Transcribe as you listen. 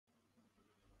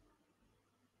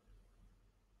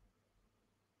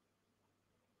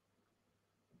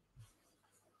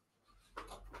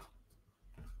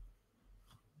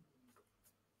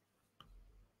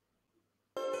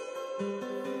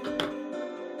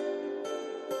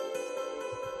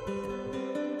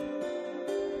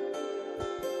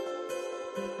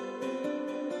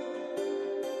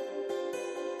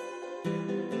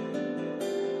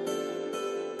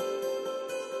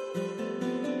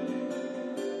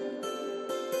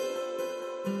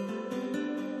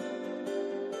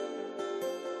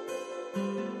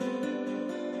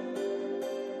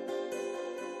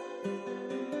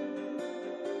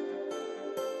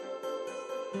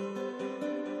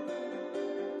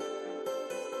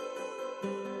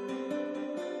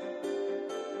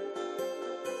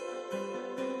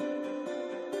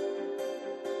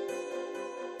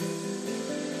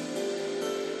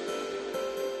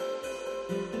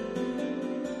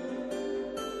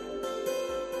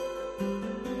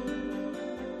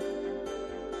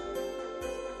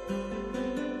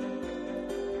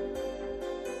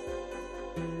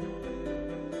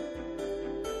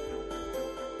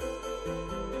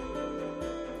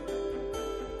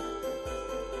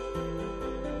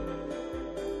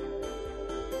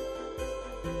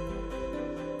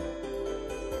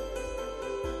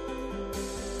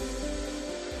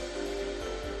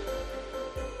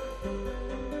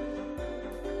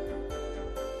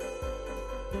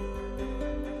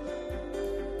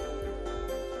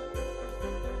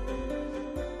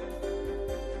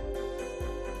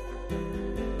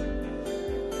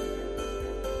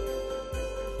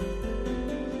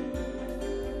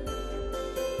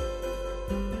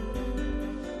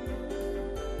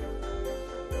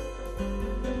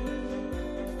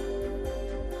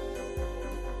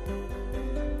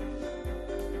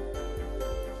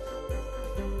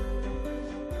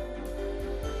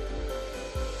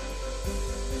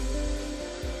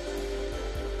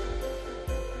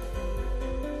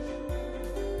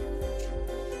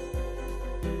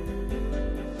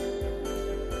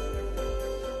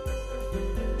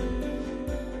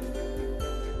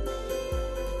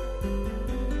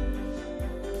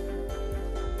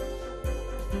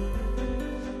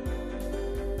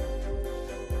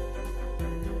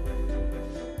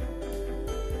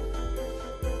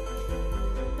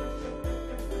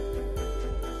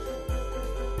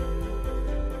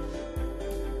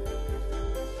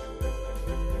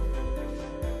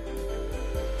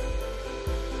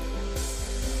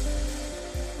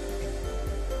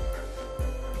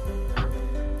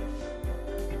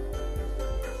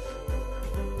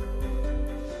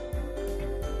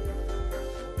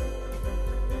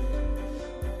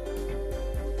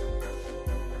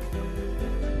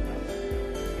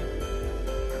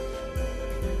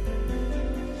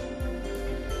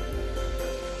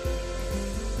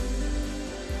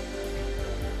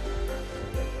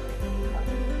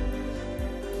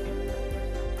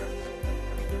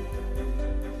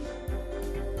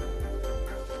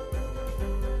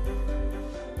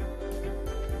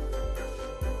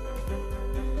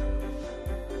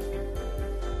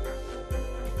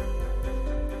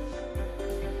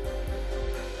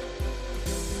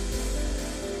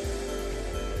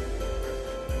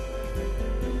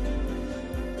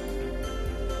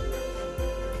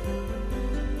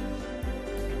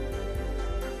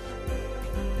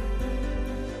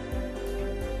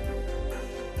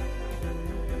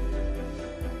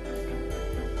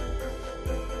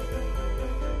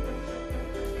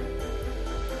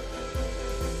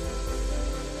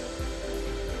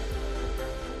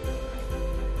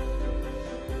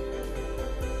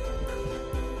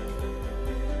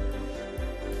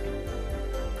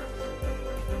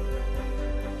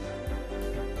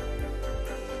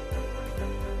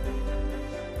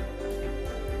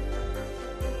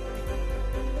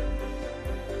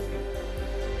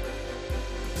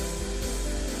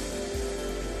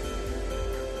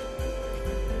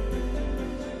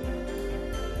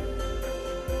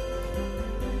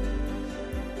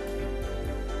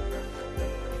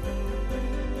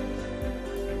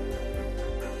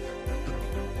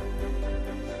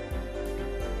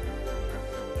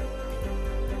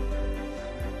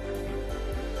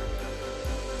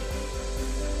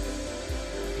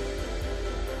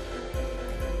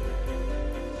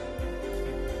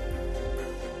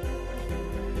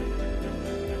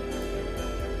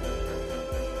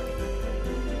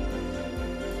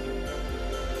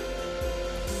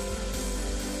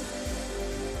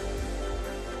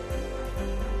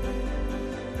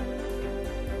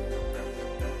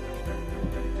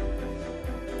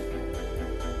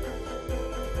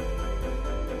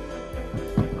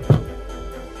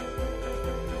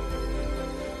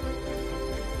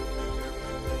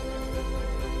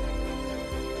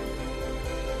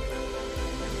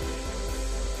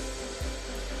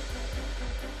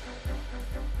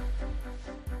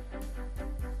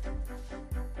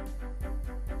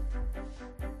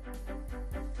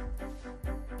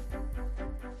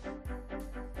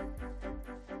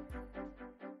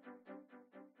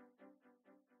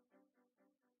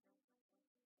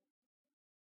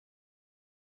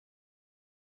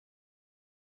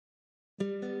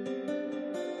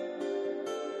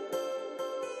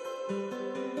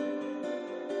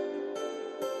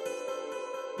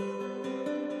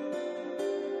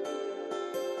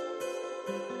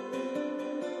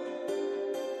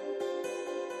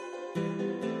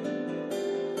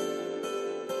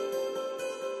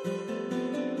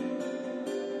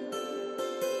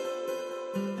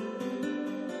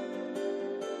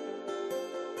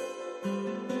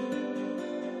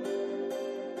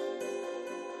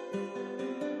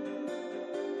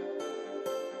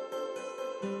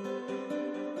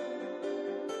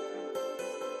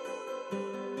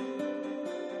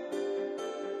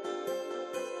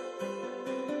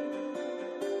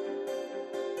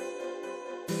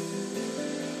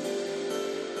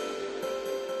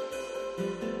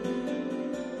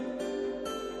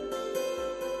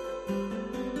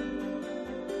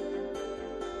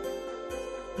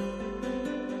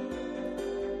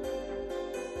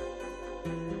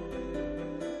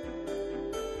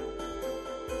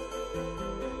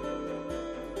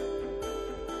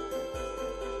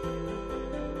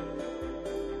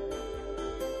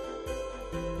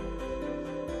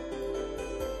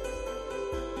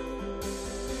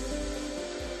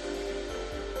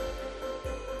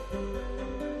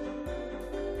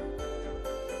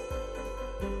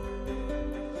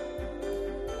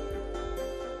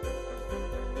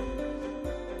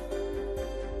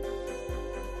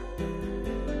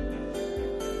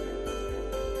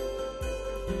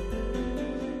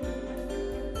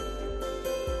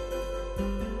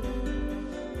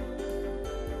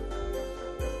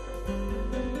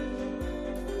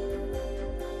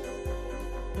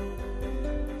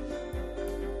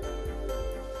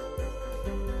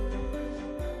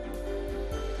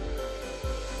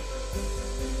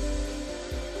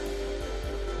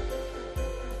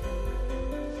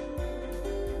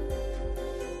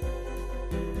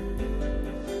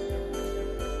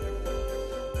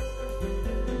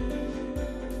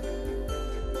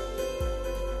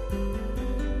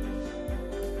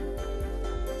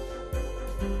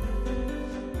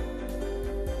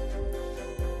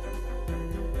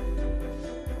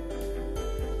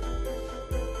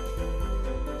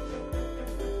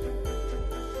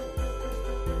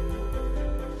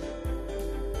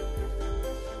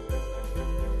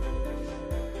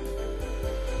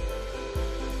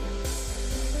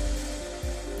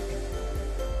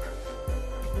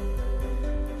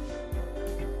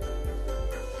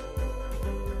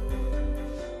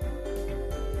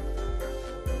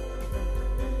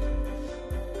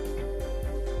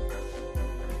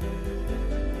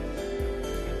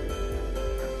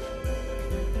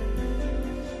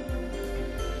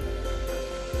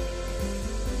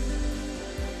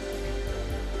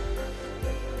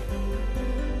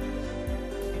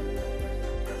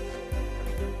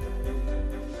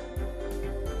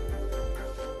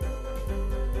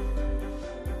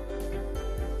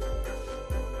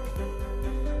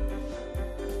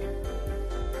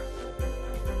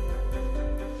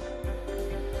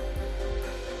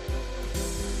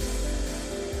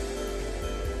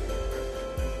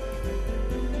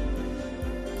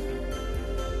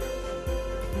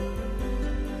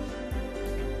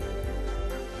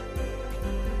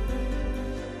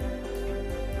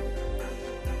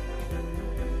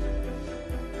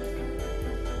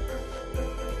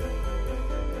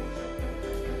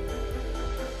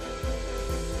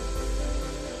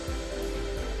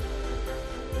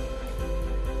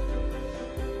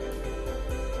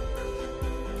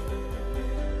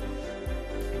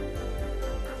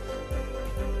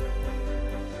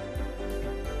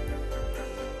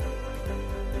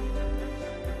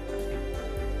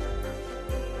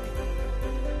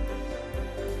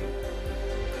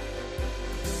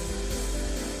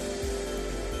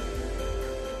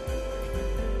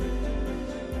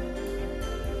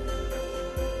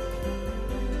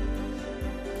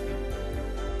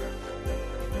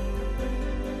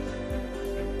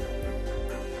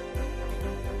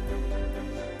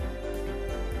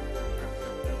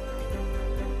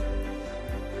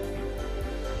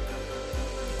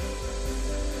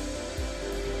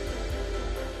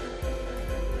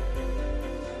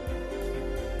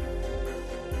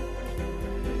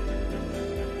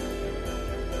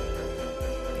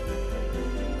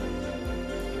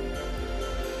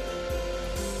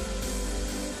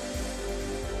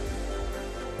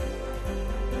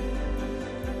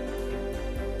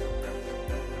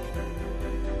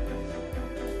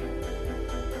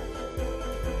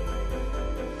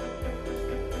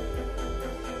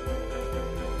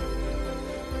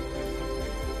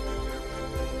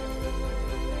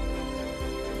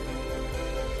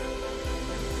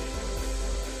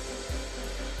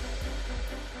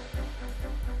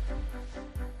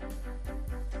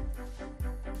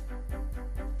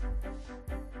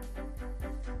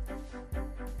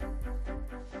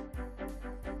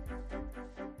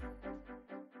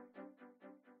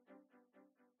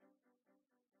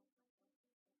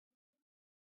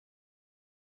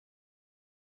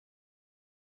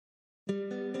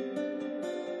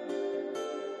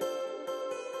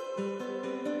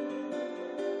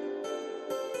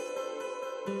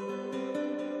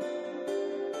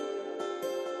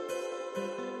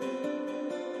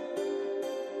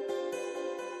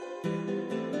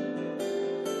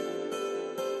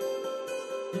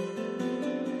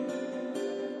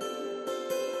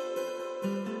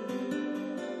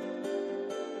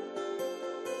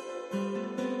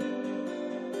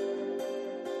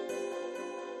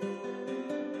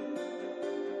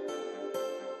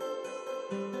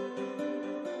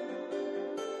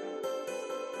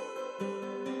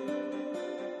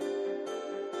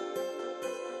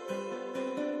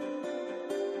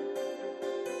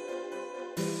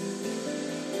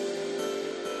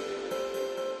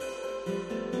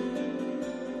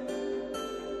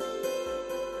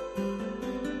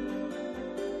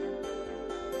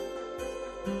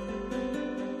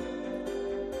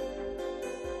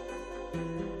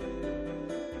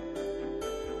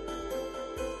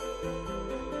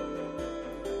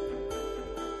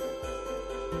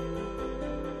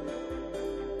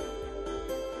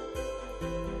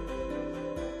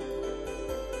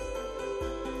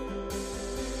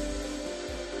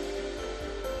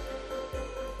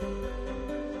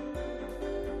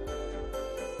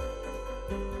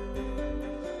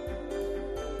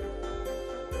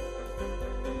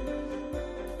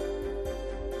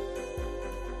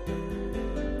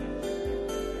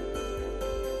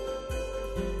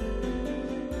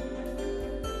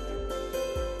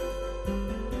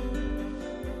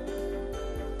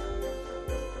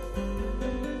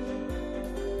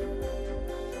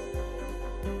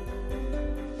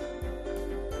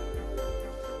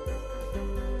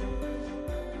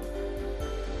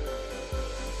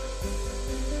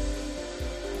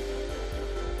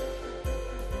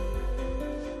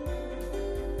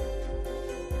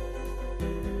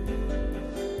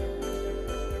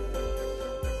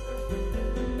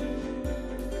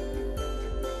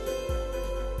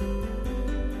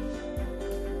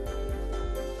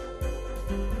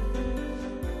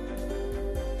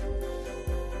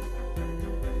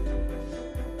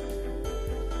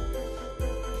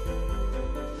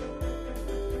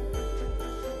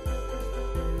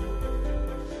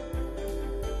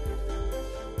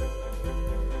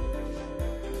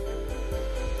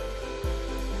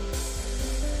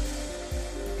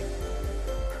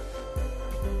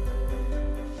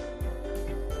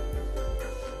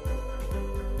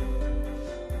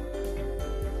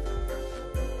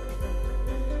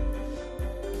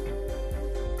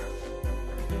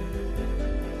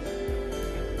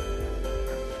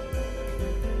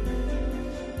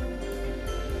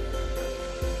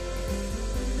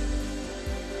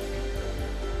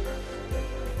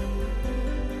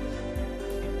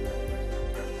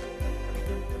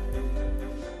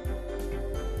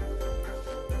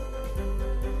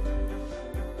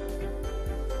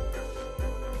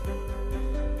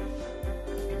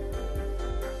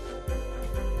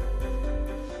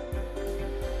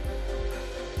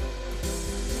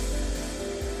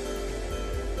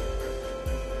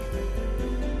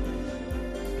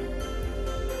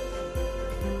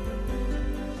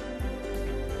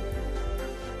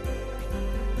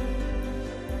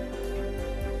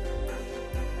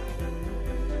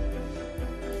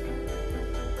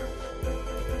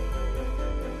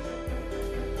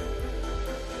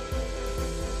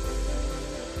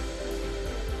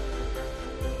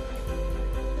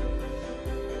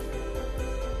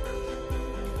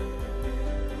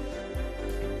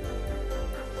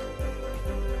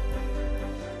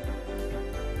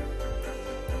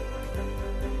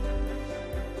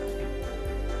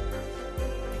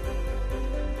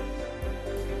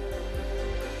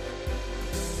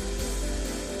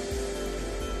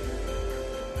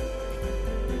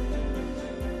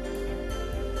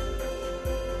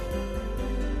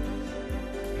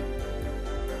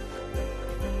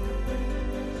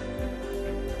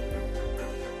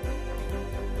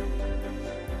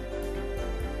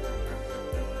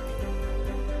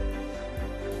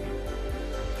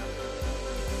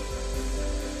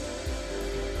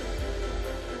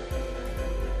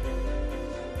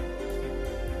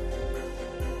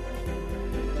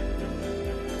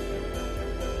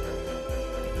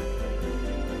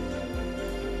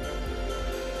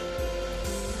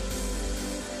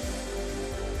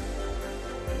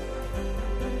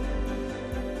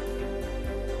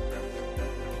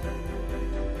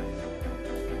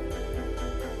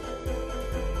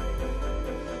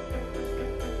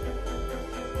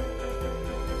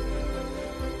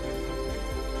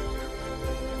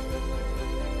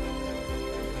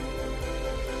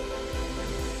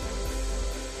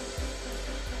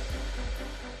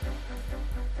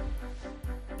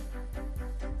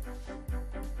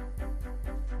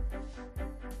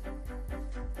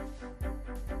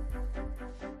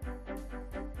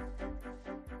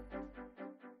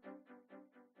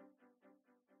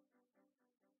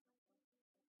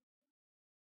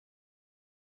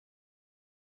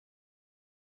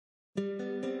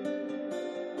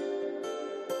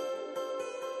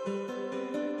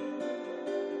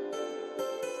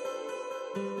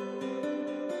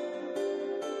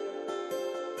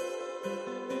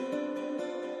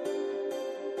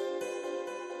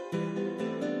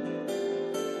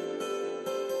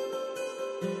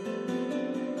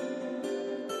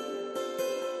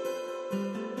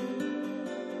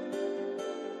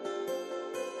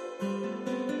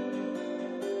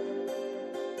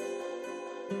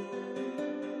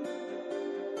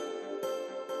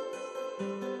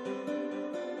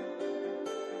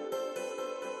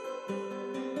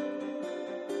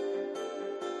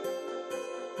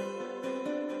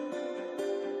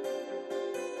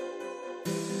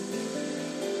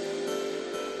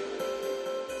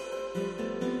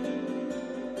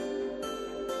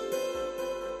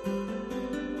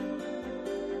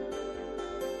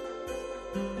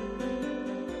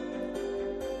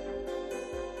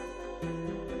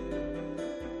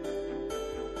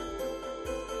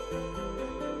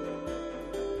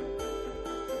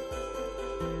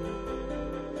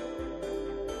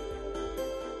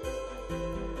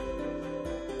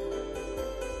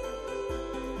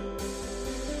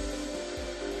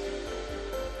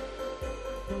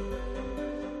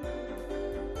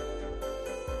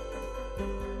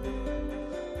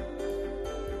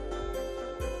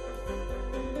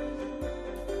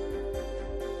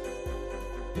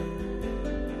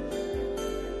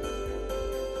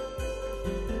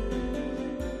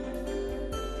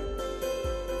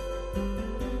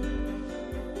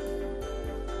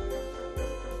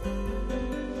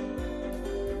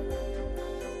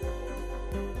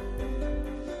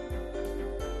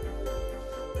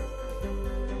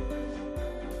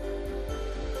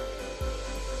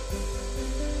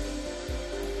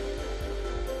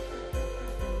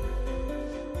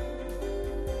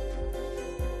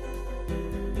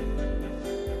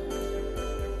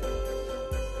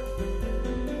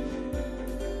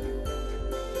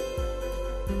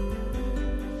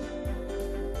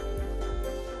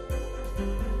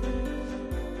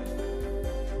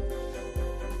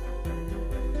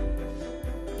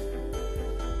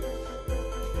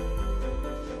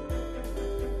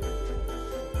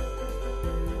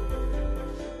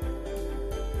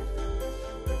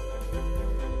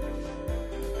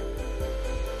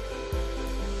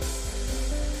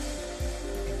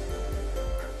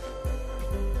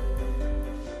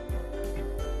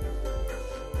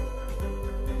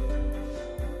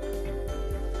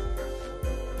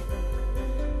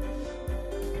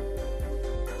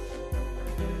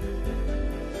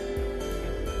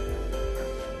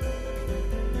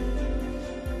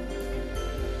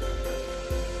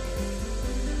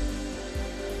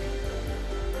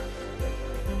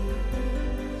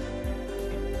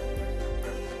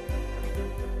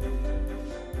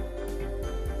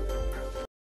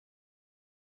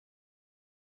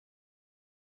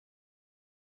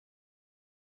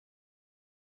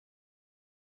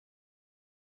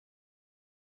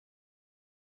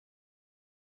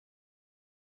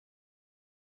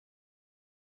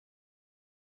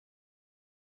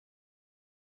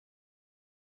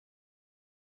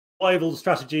Survival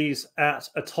strategies at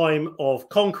a time of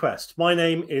conquest. My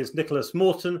name is Nicholas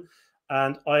Morton,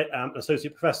 and I am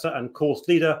Associate Professor and Course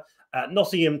Leader at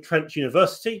Nottingham, Trent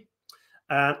University.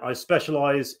 And I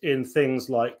specialise in things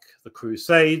like the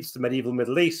Crusades, the medieval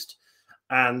Middle East,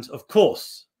 and of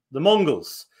course, the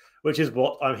Mongols, which is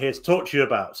what I'm here to talk to you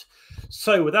about.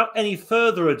 So without any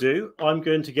further ado, I'm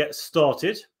going to get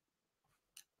started.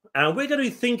 And we're going to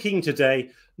be thinking today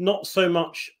not so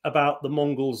much about the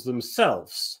Mongols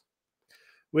themselves.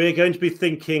 We're going to be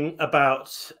thinking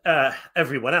about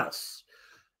everyone else,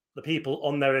 the people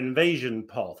on their invasion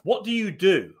path. What do you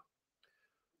do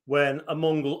when a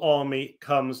Mongol army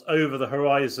comes over the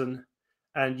horizon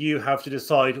and you have to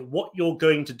decide what you're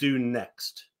going to do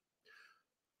next?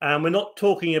 And we're not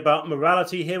talking about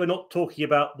morality here. We're not talking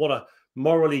about what a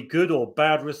morally good or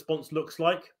bad response looks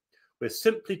like. We're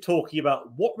simply talking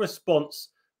about what response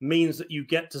means that you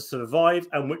get to survive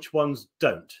and which ones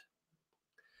don't.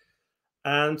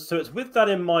 And so it's with that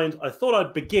in mind, I thought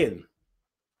I'd begin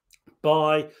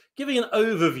by giving an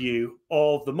overview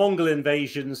of the Mongol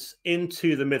invasions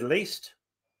into the Middle East,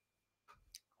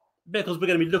 because we're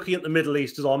going to be looking at the Middle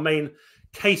East as our main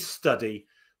case study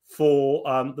for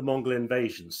the Mongol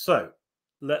invasions. So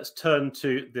let's turn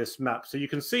to this map. So you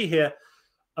can see here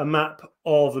a map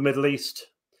of the Middle East.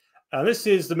 And this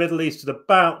is the Middle East at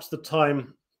about the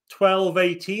time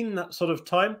 1218, that sort of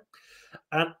time.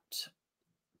 And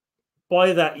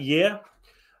by that year,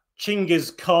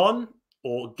 Chinggis Khan,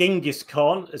 or Genghis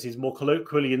Khan, as he's more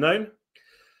colloquially known,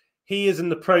 he is in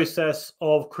the process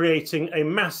of creating a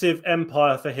massive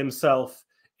empire for himself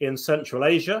in Central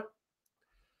Asia.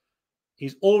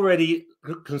 He's already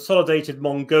consolidated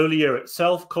Mongolia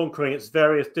itself, conquering its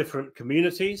various different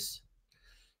communities.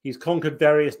 He's conquered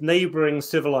various neighboring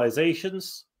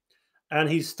civilizations, and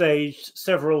he's staged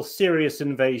several serious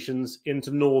invasions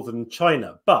into northern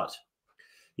China. But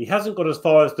he hasn't got as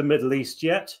far as the Middle East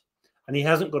yet, and he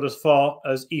hasn't got as far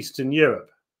as Eastern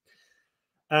Europe.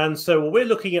 And so we're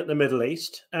looking at the Middle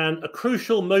East, and a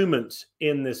crucial moment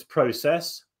in this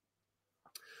process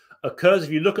occurs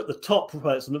if you look at the top,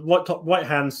 it's on the top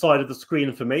right-hand side of the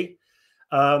screen for me,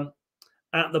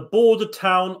 at the border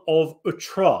town of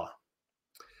Utra.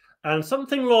 And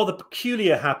something rather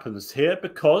peculiar happens here,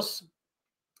 because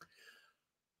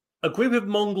a group of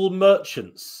Mongol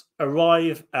merchants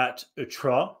arrive at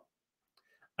Utra,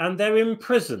 and they're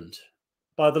imprisoned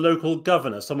by the local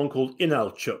governor, someone called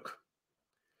Inalchuk.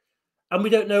 And we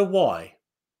don't know why.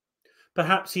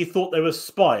 Perhaps he thought they were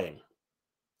spying.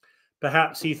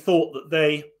 Perhaps he thought that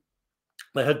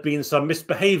there had been some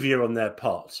misbehavior on their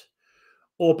part.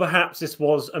 Or perhaps this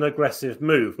was an aggressive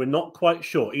move. We're not quite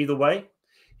sure. Either way,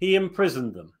 he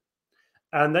imprisoned them.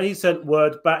 And then he sent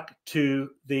word back to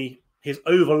his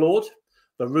overlord,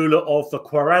 the ruler of the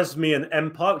Khwarezmian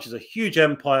Empire, which is a huge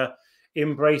empire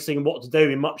embracing what today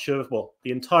would be much of, well,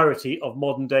 the entirety of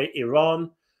modern-day Iran,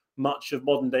 much of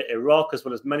modern-day Iraq, as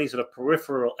well as many sort of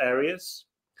peripheral areas.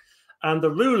 And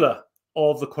the ruler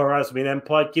of the Khwarezmian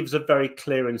Empire gives a very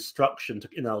clear instruction to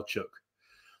Inalchuk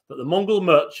that the Mongol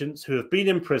merchants who have been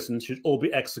imprisoned should all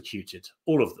be executed,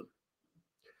 all of them.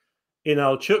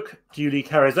 Inalchuk duly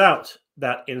carries out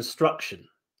that instruction,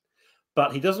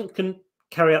 but he doesn't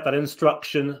carry out that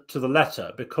instruction to the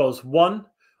letter, because one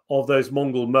of those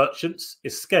Mongol merchants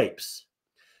escapes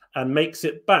and makes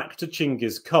it back to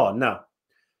Chinggis Khan. Now,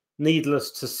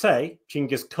 needless to say,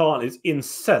 Chinggis Khan is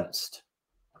incensed,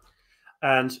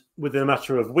 and within a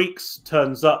matter of weeks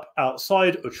turns up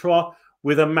outside Utra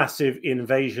with a massive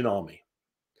invasion army.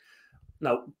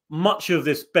 Now, much of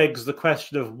this begs the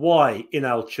question of why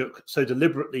Inalchuk so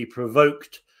deliberately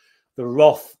provoked the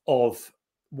wrath of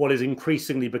what is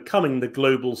increasingly becoming the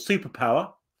global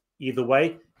superpower. Either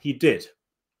way, he did.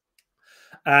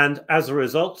 And as a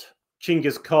result,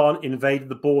 Chinggis Khan invaded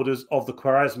the borders of the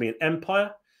Khwarezmian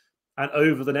Empire, and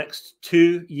over the next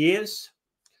 2 years,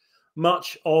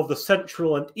 much of the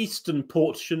central and eastern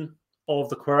portion of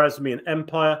the Khwarezmian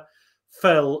Empire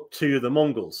fell to the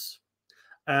Mongols.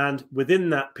 And within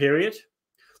that period,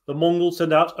 the Mongols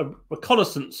sent out a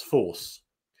reconnaissance force.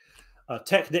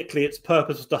 Technically, its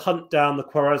purpose was to hunt down the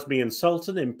Khwarezmian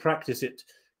Sultan. In practice, it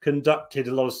conducted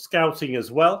a lot of scouting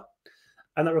as well.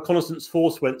 And that reconnaissance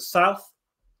force went south,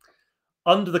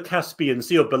 under the Caspian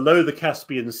Sea, or below the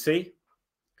Caspian Sea,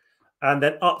 and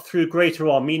then up through Greater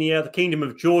Armenia, the Kingdom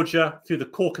of Georgia, through the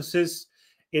Caucasus,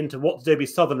 into what today be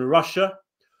southern Russia,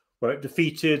 where it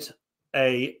defeated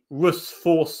a Rus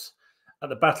force at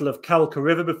the Battle of Kalka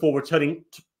River before returning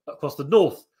across the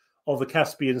north of the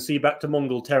Caspian Sea back to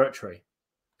Mongol territory.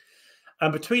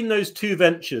 And between those two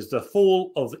ventures, the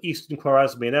fall of the Eastern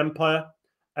Khwarezmian Empire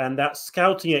and that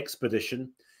scouting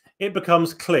expedition, it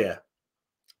becomes clear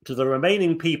to the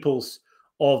remaining peoples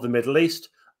of the Middle East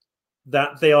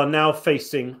that they are now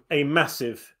facing a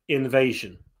massive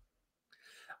invasion.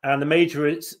 And the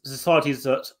major societies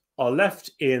that are left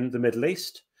in the Middle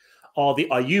East are the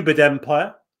Ayyubid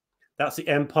Empire. That's the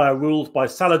empire ruled by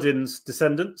Saladin's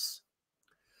descendants.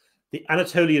 The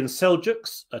Anatolian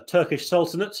Seljuks, a Turkish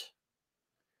sultanate.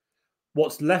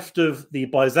 What's left of the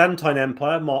Byzantine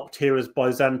Empire, marked here as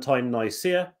Byzantine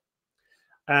Nicaea.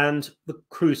 And the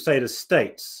Crusader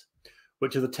states,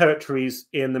 which are the territories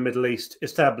in the Middle East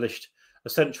established a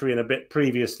century and a bit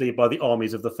previously by the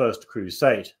armies of the First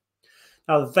Crusade.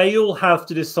 Now, they all have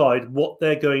to decide what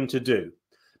they're going to do,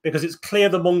 because it's clear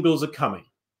the Mongols are coming.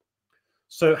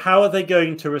 So how are they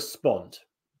going to respond?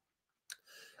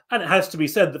 And it has to be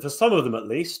said that for some of them, at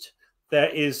least, there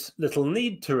is little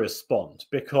need to respond,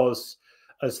 because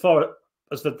as far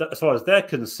as they're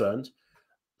concerned,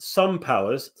 some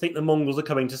powers think the Mongols are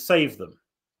coming to save them.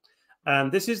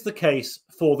 And this is the case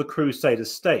for the Crusader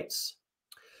states,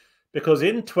 because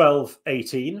in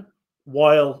 1218,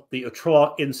 while the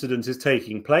Utrah incident is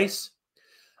taking place,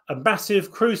 a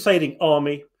massive crusading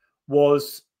army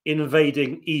was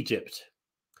invading Egypt.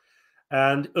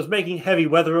 And it was making heavy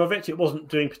weather of it. It wasn't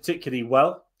doing particularly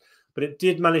well, but it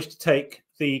did manage to take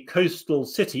the coastal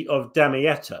city of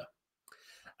Damietta.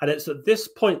 And it's at this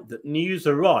point that news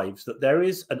arrives that there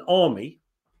is an army,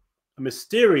 a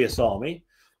mysterious army,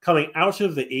 coming out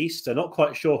of the east. They're not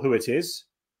quite sure who it is,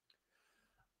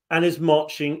 and is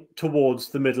marching towards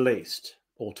the Middle East,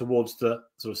 or towards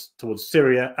towards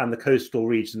Syria and the coastal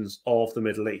regions of the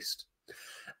Middle East.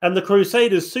 And the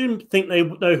Crusaders soon think they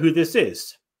know who this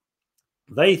is.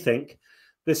 They think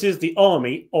this is the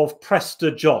army of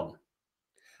Prester John.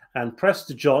 And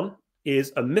Prester John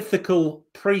is a mythical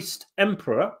priest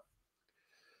emperor,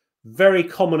 very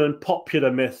common and popular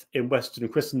myth in Western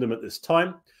Christendom at this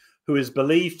time, who is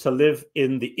believed to live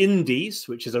in the Indies,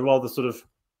 which is a rather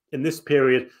in this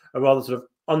period, a rather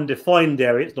undefined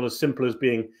area. It's not as simple as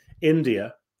being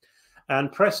India.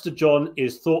 And Prester John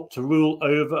is thought to rule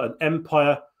over an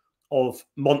empire of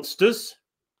monsters.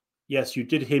 Yes, you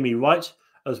did hear me right,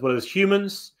 as well as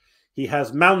humans. He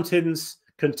has mountains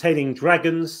containing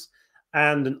dragons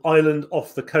and an island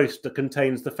off the coast that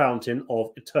contains the fountain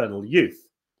of eternal youth,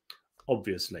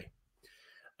 obviously.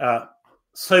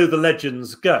 So the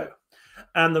legends go.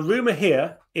 And the rumor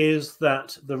here is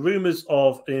that the rumors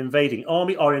of an invading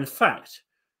army are, in fact,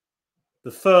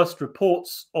 the first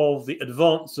reports of the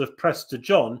advance of Prester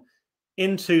John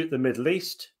into the Middle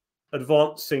East,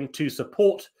 advancing to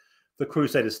support the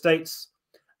Crusader states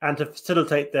and to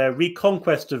facilitate their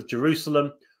reconquest of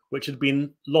Jerusalem, which had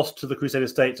been lost to the Crusader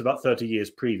states about 30 years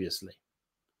previously.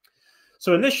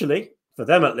 So initially, for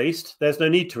them at least, there's no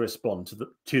need to respond to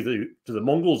the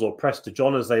Mongols, or Prester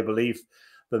John as they believe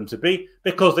them to be,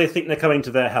 because they think they're coming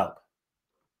to their help.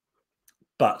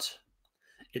 But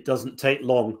it doesn't take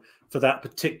long for that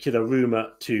particular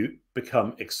rumor to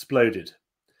become exploded.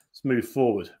 Let's move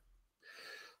forward.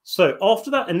 So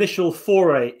after that initial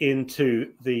foray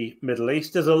into the Middle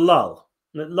East, there's a lull,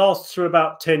 and it lasts for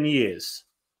about 10 years.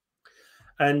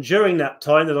 And during that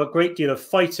time, there's a great deal of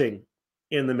fighting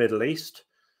in the Middle East.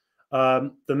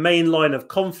 The main line of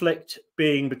conflict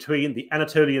being between the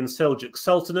Anatolian Seljuk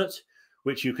Sultanate,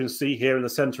 which you can see here in the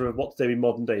center of what's today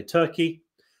modern-day Turkey,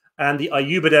 and the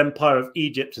Ayyubid Empire of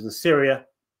Egypt and Syria,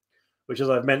 which, as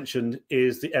I've mentioned,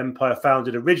 is the empire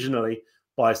founded originally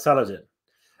by Saladin.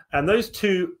 And those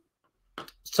two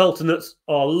sultanates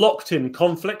are locked in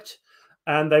conflict,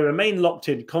 and they remain locked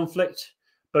in conflict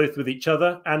both with each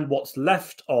other and what's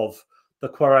left of the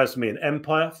Khwarezmian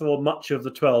Empire for much of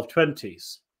the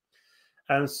 1220s.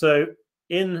 And so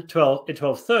in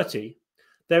 1230,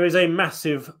 there is a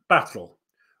massive battle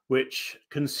which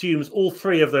consumes all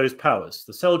three of those powers,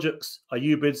 the Seljuks,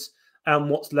 Ayyubids, and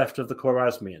what's left of the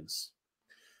Khwarezmians.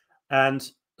 And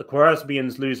the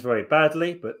Khwarezmians lose very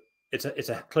badly, but it's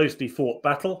a closely fought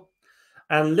battle.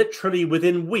 And literally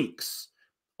within weeks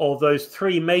of those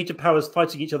three major powers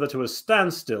fighting each other to a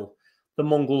standstill, the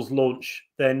Mongols launch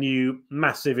their new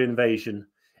massive invasion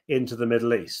into the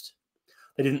Middle East.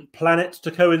 They didn't plan it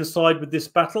to coincide with this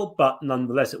battle, but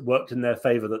nonetheless it worked in their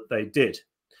favor that they did.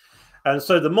 And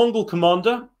so the Mongol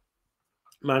commander,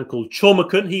 a man called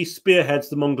Chormakun, he spearheads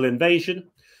the Mongol invasion,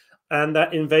 and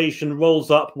that invasion rolls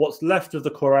up what's left of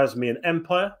the Khwarezmian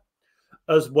Empire,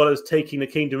 as well as taking the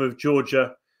Kingdom of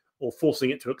Georgia, or forcing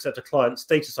it to accept a client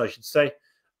status, I should say,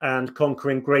 and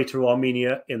conquering Greater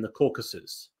Armenia in the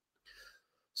Caucasus.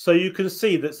 So you can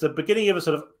see that's the beginning of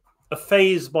a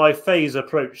phase-by-phase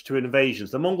approach to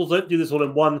invasions. The Mongols don't do this all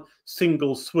in one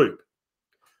single swoop.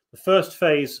 The first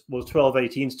phase was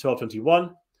 1218 to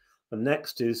 1221. The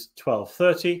next is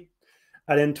 1230.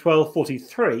 And in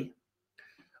 1243,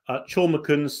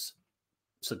 Chormakun's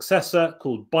successor,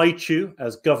 called Baichu,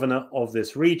 as governor of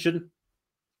this region,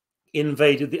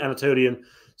 invaded the Anatolian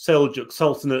Seljuk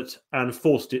Sultanate and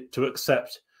forced it to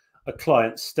accept a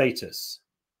client status.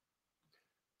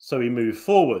 So we move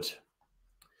forward.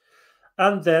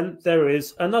 And then there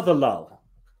is another lull,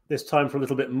 this time for a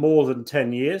little bit more than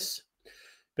 10 years,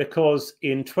 because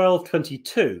in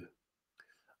 1222,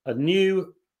 a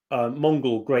new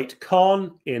Mongol Great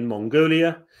Khan in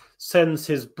Mongolia sends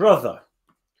his brother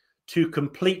to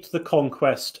complete the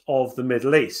conquest of the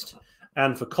Middle East.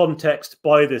 And for context,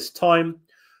 by this time,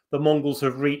 the Mongols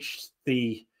have reached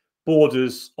the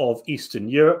borders of Eastern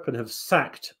Europe and have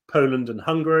sacked Poland and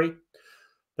Hungary.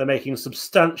 They're making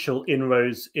substantial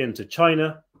inroads into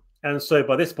China. And so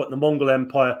by this point, the Mongol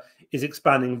Empire is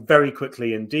expanding very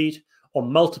quickly indeed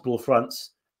on multiple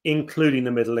fronts, including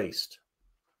the Middle East.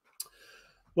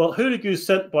 Well, Hulagu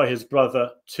sent by his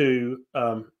brother to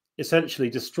essentially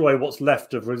destroy what's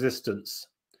left of resistance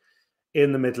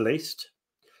in the Middle East.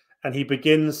 And he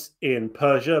begins in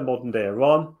Persia, modern-day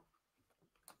Iran,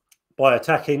 by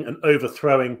attacking and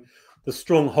overthrowing the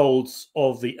strongholds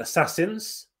of the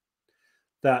Assassins.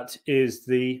 That is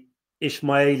the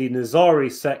Ismaili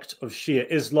Nizari sect of Shia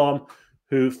Islam,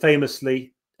 who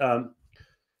famously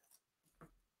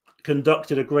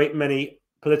conducted a great many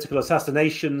political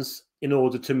assassinations in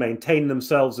order to maintain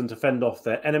themselves and to fend off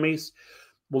their enemies.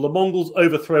 Well, the Mongols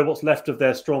overthrow what's left of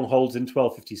their strongholds in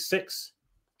 1256.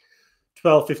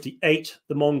 1258,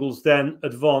 the Mongols then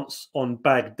advance on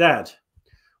Baghdad,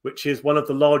 which is one of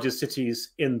the largest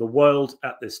cities in the world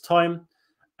at this time,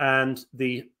 and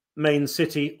the main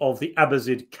city of the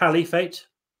Abbasid Caliphate.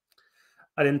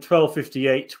 And in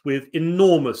 1258, with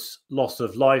enormous loss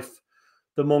of life,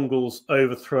 the Mongols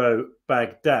overthrow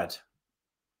Baghdad.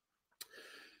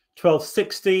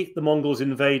 1260, the Mongols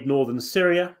invade northern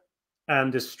Syria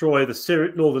and destroy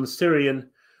the northern Syrian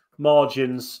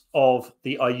margins of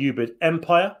the Ayyubid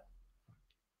Empire.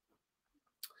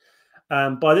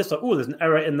 And by this time, oh, there's an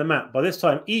error in the map. By this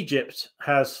time, Egypt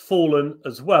has fallen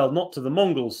as well, not to the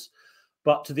Mongols,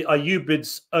 but to the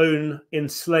Ayyubids' own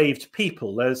enslaved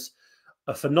people. There's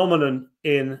a phenomenon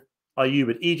in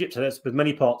Ayyubid Egypt, and it's with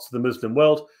many parts of the Muslim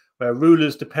world, where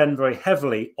rulers depend very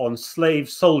heavily on slave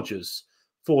soldiers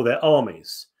for their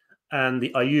armies. And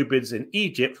the Ayyubids in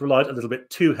Egypt relied a little bit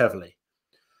too heavily,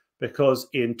 because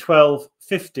in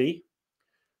 1250,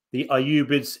 the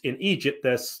Ayyubids in Egypt,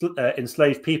 their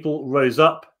enslaved people, rose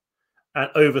up and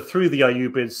overthrew the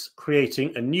Ayyubids,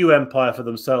 creating a new empire for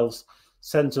themselves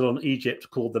centered on Egypt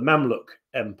called the Mamluk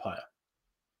Empire.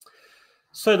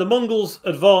 So the Mongols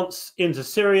advance into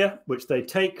Syria, which they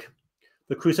take.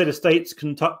 The Crusader states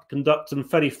conduct some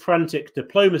fairly frantic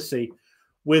diplomacy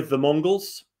with the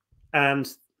Mongols,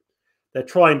 and they're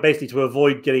trying basically to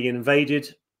avoid getting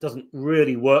invaded. Doesn't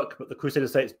really work, but the Crusader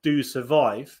states do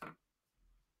survive.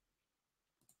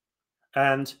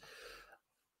 And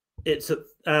it's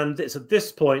at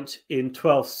this point in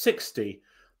 1260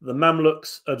 the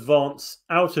Mamluks advance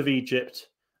out of Egypt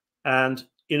and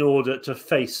in order to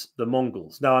face the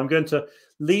Mongols. Now I'm going to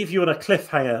leave you on a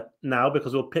cliffhanger now,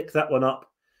 because we'll pick that one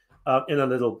up in a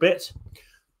little bit.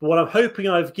 But what I'm hoping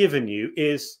I've given you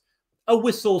is a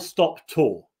whistle-stop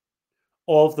tour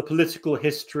of the political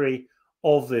history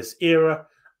of this era.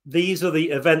 These are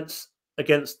the events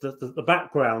against the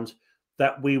background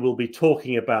that we will be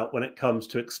talking about when it comes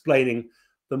to explaining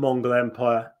the Mongol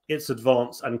Empire, its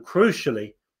advance, and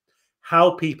crucially,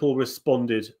 how people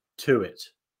responded to it.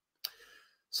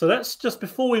 So let's just,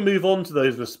 before we move on to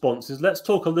those responses, let's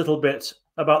talk a little bit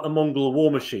about the Mongol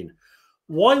war machine.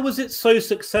 Why was it so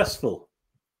successful?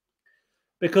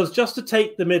 Because just to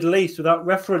take the Middle East without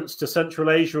reference to Central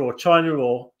Asia or China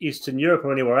or Eastern Europe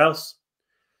or anywhere else,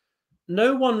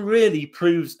 no one really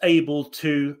proves able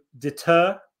to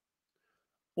deter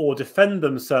or defend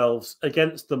themselves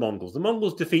against the Mongols. The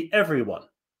Mongols defeat everyone.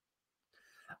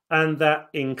 And that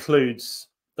includes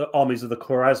the armies of the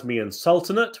Khwarezmian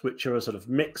Sultanate, which are a sort of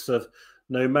mix of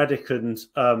nomadic and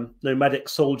nomadic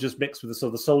soldiers mixed with the sort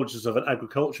of the soldiers of an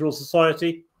agricultural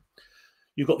society.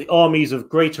 You've got the armies of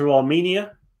Greater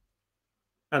Armenia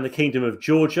and the Kingdom of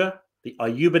Georgia, the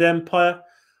Ayyubid Empire,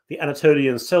 the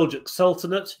Anatolian Seljuk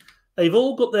Sultanate. They've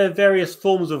all got their various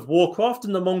forms of warcraft,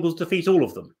 and the Mongols defeat all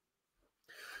of them.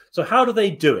 So how do they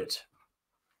do it?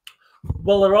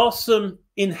 Well, there are some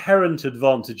inherent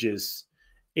advantages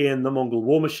in the Mongol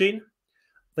war machine.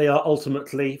 They are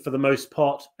ultimately, for the most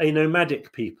part, a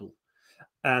nomadic people.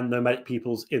 And nomadic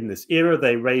peoples in this era,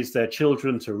 they raise their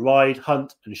children to ride,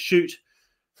 hunt, and shoot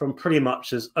from pretty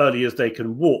much as early as they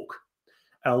can walk.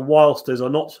 And whilst those are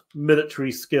not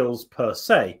military skills per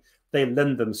se, they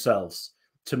lend themselves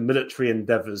to military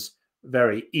endeavours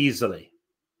very easily.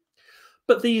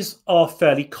 But these are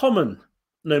fairly common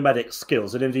nomadic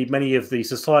skills, and indeed many of the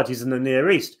societies in the Near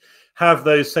East have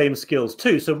those same skills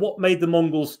too. So what made the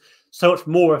Mongols so much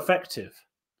more effective?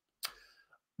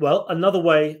 Well, another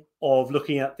way of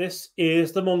looking at this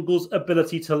is the Mongols'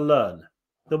 ability to learn.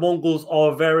 The Mongols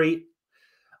are very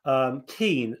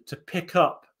keen to pick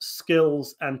up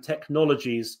skills and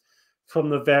technologies from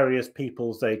the various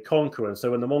peoples they conquer. And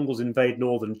so when the Mongols invade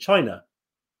northern China,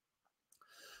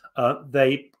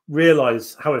 they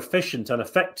realize how efficient and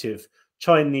effective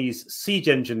Chinese siege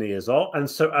engineers are. And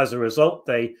so as a result,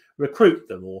 they recruit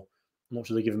them, or I'm not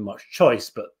sure they give them much choice,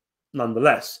 but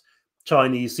nonetheless,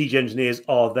 Chinese siege engineers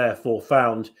are therefore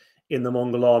found in the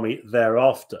Mongol army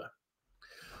thereafter.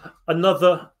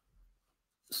 Another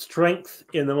strength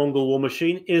in the Mongol war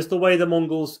machine is the way the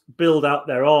Mongols build out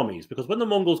their armies, because when the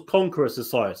Mongols conquer a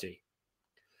society,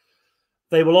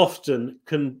 they will often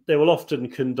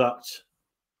conduct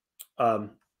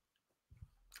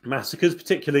massacres,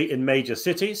 particularly in major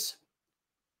cities.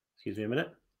 Excuse me a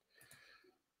minute.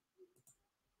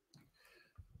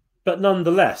 But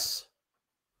nonetheless,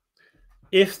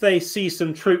 if they see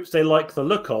some troops they like the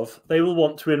look of, they will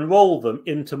want to enroll them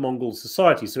into Mongol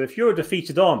society. So if you're a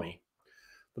defeated army,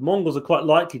 the Mongols are quite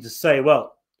likely to say,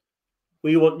 well,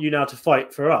 we want you now to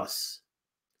fight for us.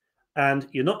 And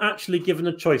you're not actually given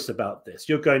a choice about this.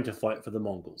 You're going to fight for the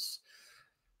Mongols.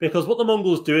 Because what the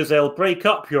Mongols do is they'll break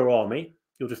up your army,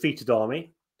 your defeated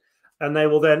army, and they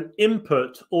will then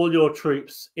input all your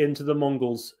troops into the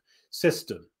Mongols'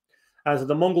 system. And so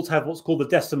the Mongols have what's called the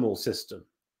decimal system.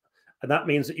 And that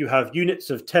means that you have units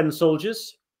of 10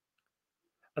 soldiers,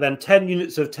 and then 10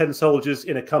 units of 10 soldiers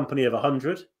in a company of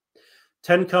 100,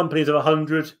 10 companies of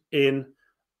 100 in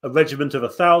a regiment of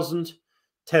 1,000,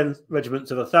 10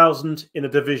 regiments of 1,000 in a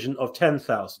division of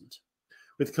 10,000,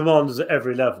 with commanders at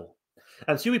every level.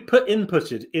 And so you be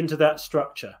inputted into that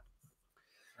structure.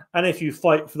 And if you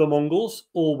fight for the Mongols,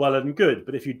 all well and good.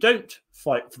 But if you don't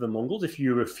fight for the Mongols, if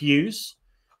you refuse,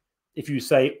 if you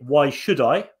say, why should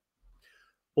I?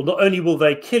 Well, not only will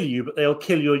they kill you, but they'll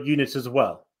kill your unit as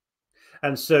well.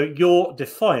 And so your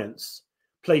defiance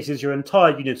places your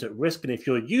entire unit at risk. And if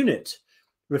your unit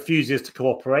refuses to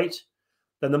cooperate,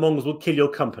 then the Mongols will kill your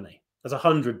company. There's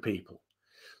 100 people.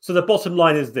 So the bottom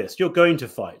line is this: you're going to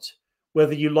fight,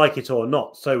 whether you like it or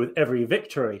not. So with every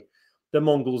victory, the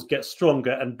Mongols get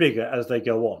stronger and bigger as they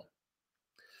go on.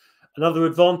 Another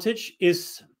advantage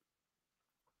is,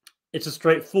 it's a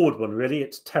straightforward one, really.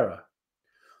 It's terror.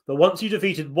 But once you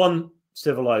defeated one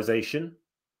civilization,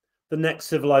 the next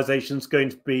civilization is going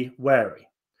to be wary.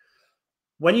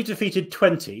 When you defeated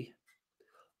 20,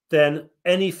 then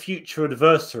any future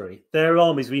adversary, their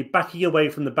armies will be backing away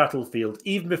from the battlefield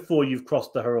even before you've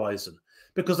crossed the horizon,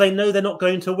 because they know they're not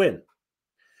going to win.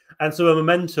 And so a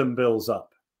momentum builds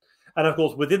up. And of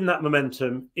course, within that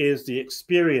momentum is the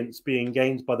experience being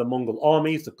gained by the Mongol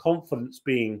armies, the confidence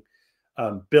being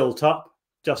built up,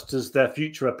 just as their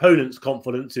future opponents'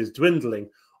 confidence is dwindling,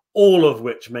 all of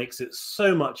which makes it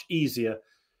so much easier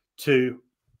to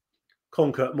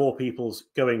conquer more peoples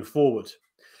going forward.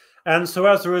 And so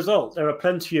as a result, there are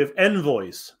plenty of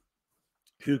envoys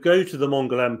who go to the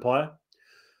Mongol Empire,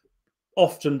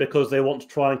 often because they want to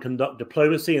try and conduct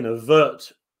diplomacy and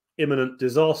avert imminent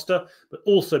disaster, but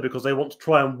also because they want to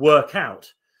try and work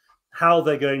out how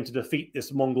they're going to defeat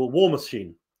this Mongol war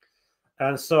machine.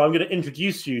 And so I'm going to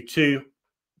introduce you to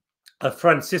a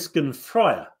Franciscan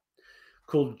friar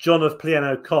called John of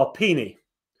Plieno Carpini.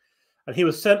 And he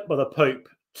was sent by the Pope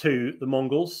to the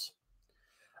Mongols.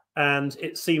 And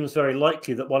it seems very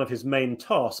likely that one of his main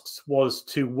tasks was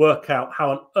to work out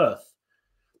how on earth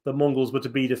the Mongols were to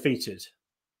be defeated.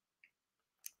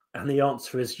 And the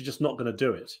answer is, you're just not going to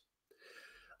do it.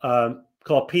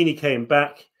 Carpini came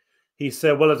back. He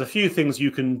said, well, there's a few things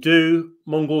you can do.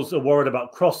 Mongols are worried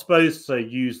about crossbows, so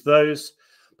use those.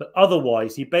 But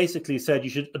otherwise, he basically said you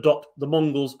should adopt the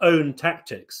Mongols' own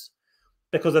tactics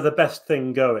because they're the best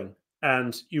thing going.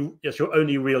 And it's your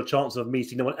only real chance of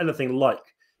meeting them on anything like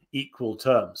equal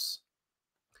terms.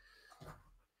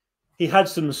 He had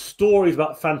some stories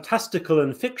about fantastical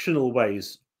and fictional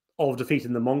ways of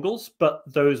defeating the Mongols, but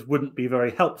those wouldn't be very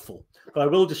helpful. But I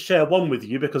will just share one with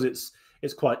you because it's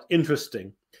quite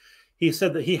interesting. He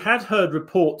said that he had heard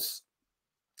reports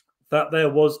that there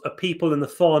was a people in the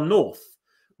far north,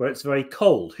 where it's very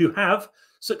cold, who have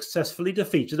successfully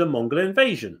defeated a Mongol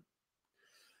invasion.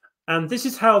 And this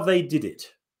is how they did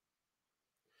it.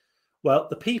 Well,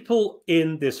 the people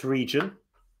in this region,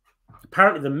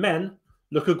 apparently the men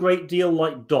look a great deal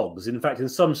like dogs. In fact, in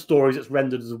some stories, it's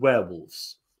rendered as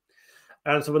werewolves.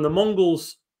 And so when the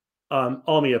Mongols'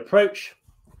 army approach,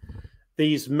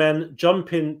 these men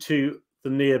jump into the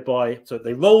nearby, so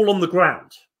they roll on the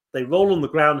ground. They roll on the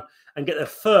ground and get their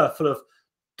fur full of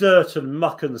dirt and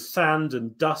muck and sand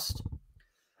and dust.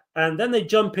 And then they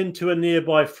jump into a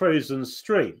nearby frozen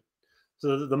stream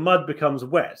so that the mud becomes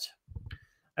wet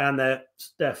and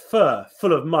their fur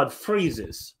full of mud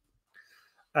freezes.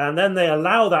 And then they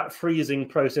allow that freezing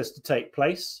process to take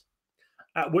place,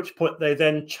 at which point they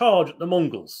then charge at the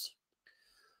Mongols.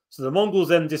 So the Mongols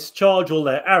then discharge all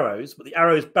their arrows, but the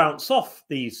arrows bounce off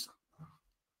these,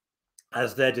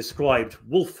 as they're described,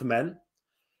 wolf men,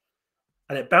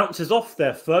 and it bounces off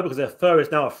their fur because their fur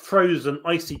is now a frozen,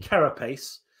 icy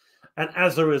carapace, and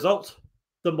as a result,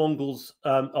 the Mongols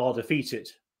are defeated.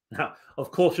 Now,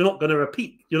 of course, you're not going to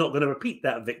repeat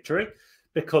that victory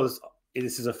because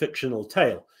this is a fictional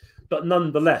tale, but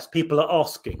nonetheless, people are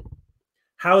asking,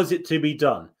 how is it to be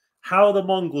done? How are the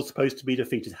Mongols supposed to be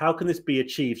defeated? How can this be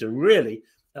achieved? And really,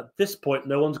 at this point,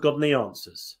 no one's got any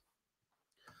answers.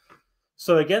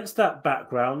 So against that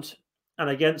background and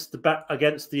against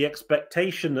the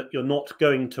expectation that you're not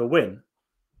going to win,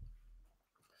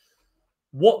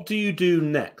 what do you do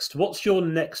next? What's your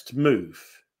next move?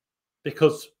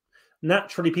 Because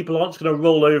naturally, people aren't going to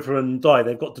roll over and die.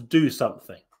 They've got to do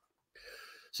something.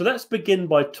 So let's begin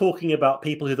by talking about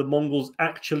people who the Mongols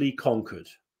actually conquered.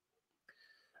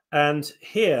 And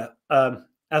here,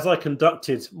 as I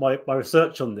conducted my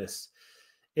research on this,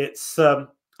 I'm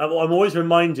always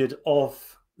reminded of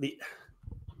the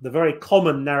very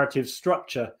common narrative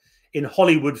structure in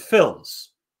Hollywood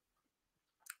films.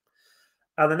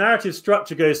 And the narrative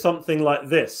structure goes something like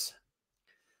this,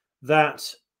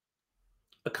 that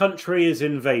a country is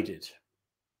invaded.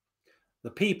 The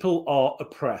people are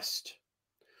oppressed.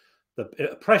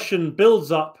 The oppression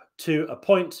builds up to a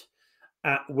point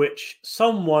at which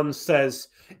someone says,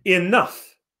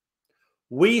 enough.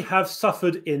 We have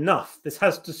suffered enough. This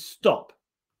has to stop.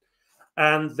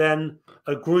 And then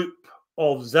a group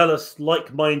of zealous,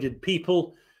 like-minded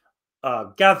people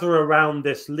gather around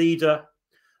this leader.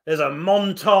 There's a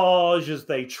montage as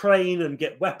they train and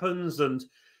get weapons and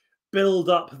build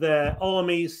up their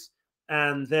armies.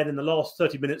 And then in the last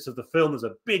 30 minutes of the film, there's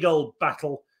a big old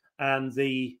battle and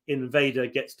the invader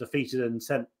gets defeated and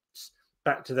sent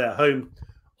back to their home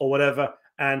or whatever,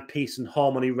 and peace and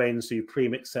harmony reign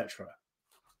supreme, etc.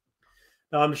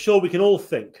 Now, I'm sure we can all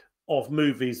think of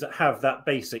movies that have that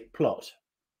basic plot.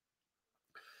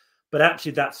 But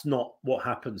actually, that's not what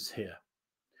happens here.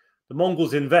 The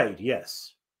Mongols invade,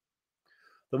 yes.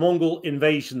 The Mongol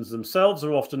invasions themselves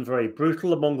are often very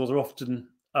brutal. The Mongols are often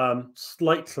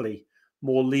slightly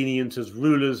more lenient as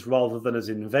rulers rather than as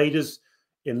invaders,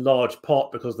 in large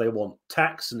part because they want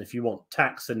tax. And if you want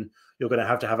tax, then you're going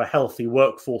to have a healthy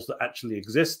workforce that actually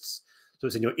exists. So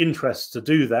it's in your interest to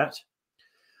do that.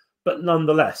 But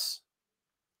nonetheless,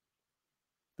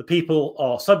 the people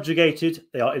are subjugated.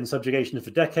 They are in subjugation for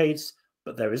decades,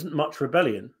 but there isn't much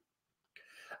rebellion.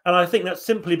 And I think that's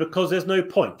simply because there's no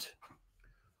point.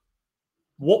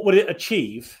 What would it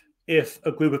achieve if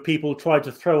a group of people tried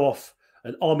to throw off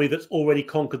an army that's already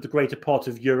conquered the greater part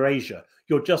of Eurasia?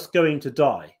 You're just going to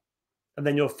die, and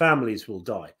then your families will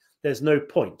die. There's no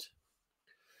point.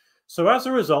 So as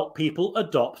a result, people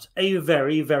adopt a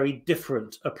very, very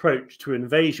different approach to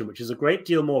invasion, which is a great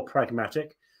deal more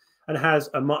pragmatic and has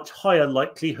a much higher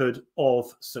likelihood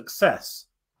of success.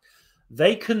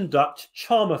 They conduct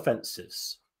charm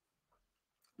offensives.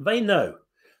 They know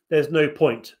there's no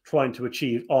point trying to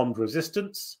achieve armed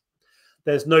resistance.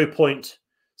 There's no point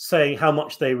saying how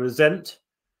much they resent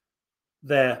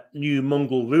their new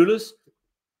Mongol rulers.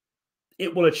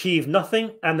 It will achieve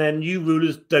nothing, and their new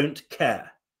rulers don't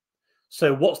care.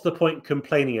 So what's the point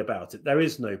complaining about it? There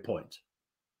is no point.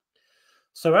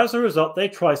 So as a result, they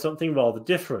try something rather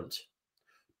different.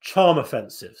 Charm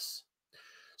offensives.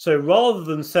 So rather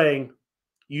than saying,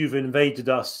 you've invaded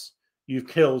us, you've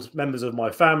killed members of my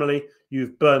family,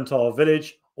 you've burnt our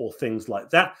village, or things like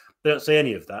that, they don't say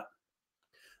any of that.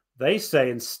 They say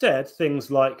instead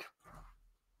things like,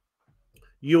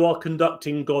 you are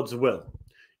conducting God's will.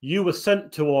 You were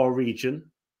sent to our region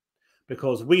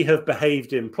because we have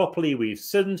behaved improperly, we've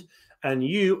sinned, and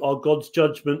you are God's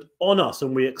judgment on us,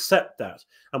 and we accept that,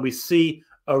 and we see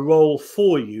a role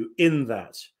for you in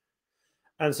that.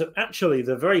 And so actually,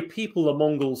 the very people the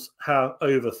Mongols have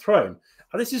overthrown,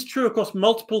 and this is true across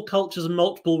multiple cultures and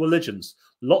multiple religions,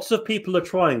 lots of people are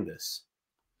trying this.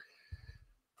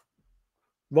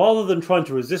 Rather than trying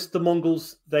to resist the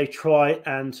Mongols, they try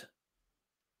and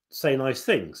say nice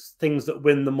things, things that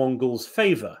win the Mongols'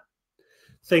 favor.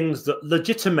 things that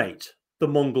legitimate the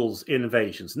Mongols'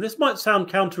 invasions. And this might sound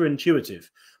counterintuitive,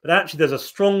 but actually there's a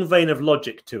strong vein of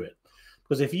logic to it.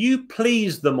 Because if you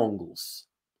please the Mongols,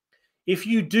 if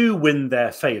you do win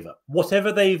their favor,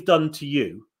 whatever they've done to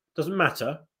you, doesn't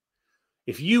matter.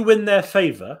 If you win their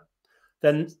favor,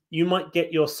 then you might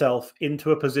get yourself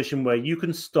into a position where you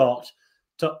can start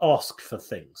to ask for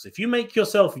things. If you make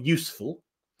yourself useful,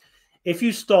 if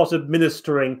you start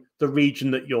administering the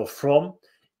region that you're from,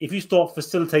 if you start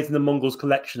facilitating the Mongols'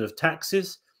 collection of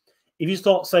taxes, if you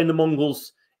start saying the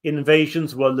Mongols'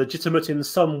 invasions were legitimate in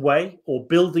some way or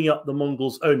building up the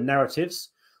Mongols' own narratives,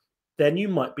 then you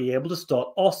might be able to start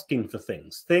asking for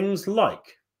things. Things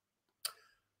like,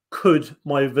 could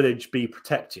my village be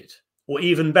protected? Or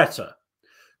even better,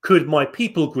 could my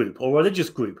people group or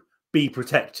religious group be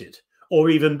protected? Or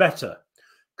even better,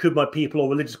 could my people or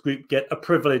religious group get a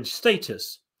privileged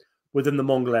status within the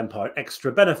Mongol Empire,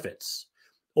 extra benefits?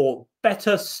 Or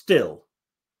better still,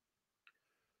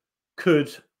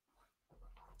 could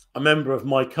a member of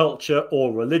my culture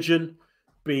or religion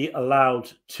be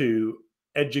allowed to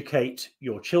educate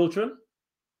your children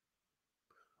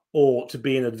or to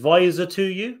be an advisor to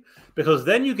you? Because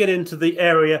then you get into the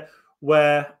area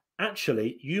where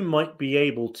actually you might be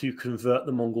able to convert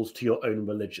the Mongols to your own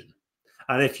religion.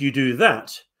 And if you do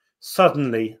that,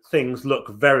 suddenly things look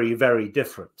very, very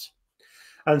different.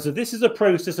 And so this is a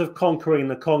process of conquering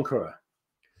the conqueror,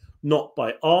 not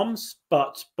by arms,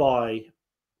 but by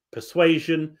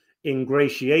persuasion,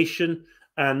 ingratiation,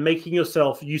 and making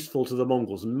yourself useful to the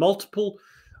Mongols. Multiple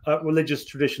religious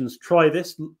traditions try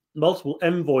this, multiple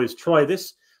envoys try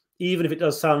this, even if it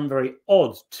does sound very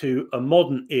odd to a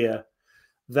modern ear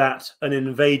that an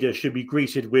invader should be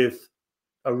greeted with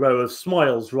a row of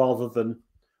smiles rather than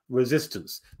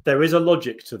resistance. There is a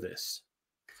logic to this.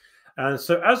 And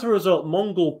so as a result,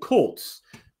 Mongol courts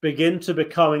begin to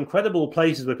become incredible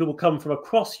places where people come from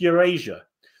across Eurasia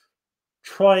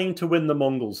trying to win the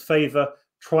Mongols' favor,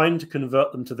 trying to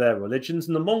convert them to their religions.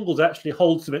 And the Mongols actually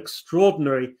hold some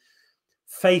extraordinary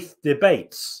faith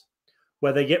debates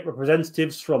where they get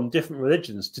representatives from different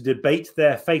religions to debate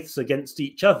their faiths against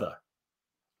each other.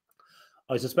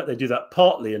 I suspect they do that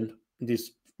partly, and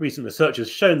these recent research has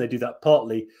shown they do that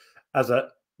partly as a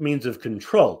means of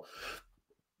control.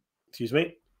 Excuse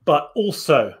me. But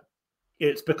also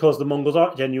it's because the Mongols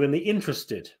are genuinely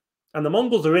interested. And the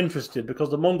Mongols are interested because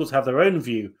the Mongols have their own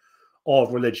view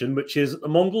of religion, which is that the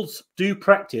Mongols do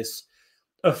practice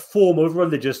a form of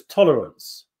religious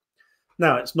tolerance.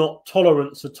 Now, it's not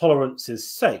tolerance for tolerance's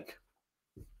sake.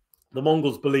 The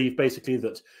Mongols believe basically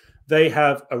that they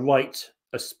have a right,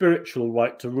 a spiritual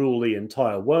right to rule the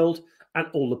entire world and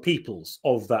all the peoples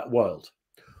of that world.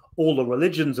 All the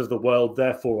religions of the world,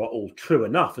 therefore, are all true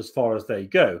enough as far as they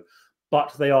go,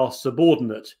 but they are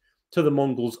subordinate to the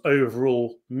Mongols'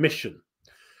 overall mission.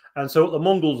 And so what the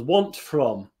Mongols want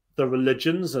from the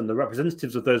religions and the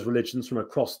representatives of those religions from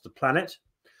across the planet,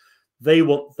 they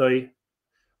want the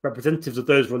representatives of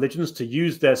those religions to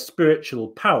use their spiritual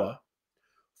power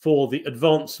for the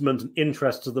advancement and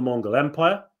interests of the Mongol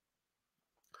Empire,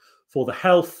 for the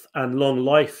health and long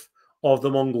life of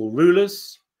the Mongol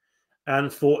rulers,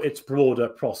 and for its broader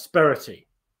prosperity.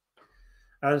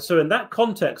 And so in that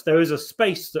context, there is a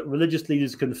space that religious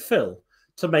leaders can fill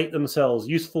to make themselves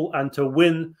useful and to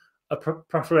win a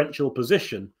preferential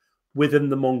position within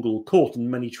the Mongol court, and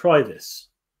many try this.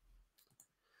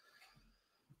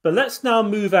 But let's now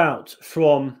move out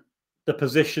from the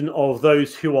position of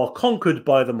those who are conquered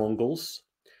by the Mongols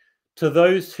to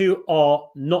those who are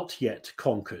not yet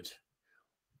conquered.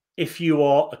 If you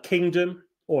are a kingdom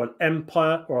or an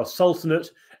empire or a sultanate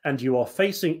and you are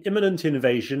facing imminent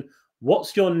invasion,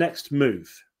 what's your next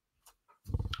move?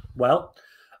 Well,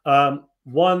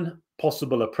 one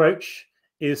possible approach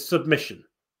is submission.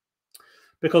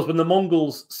 Because when the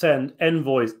Mongols send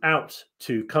envoys out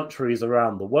to countries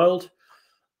around the world,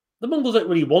 the Mongols don't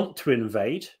really want to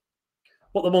invade.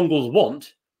 What the Mongols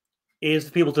want is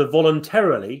the people to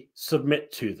voluntarily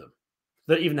submit to them.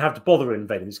 They don't even have to bother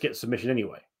invading, just get submission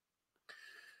anyway.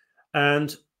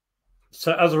 And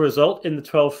so as a result, in the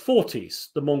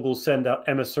 1240s, the Mongols send out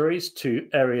emissaries to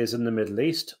areas in the Middle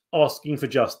East asking for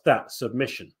just that,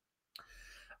 submission.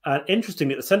 And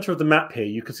interestingly, at the center of the map here,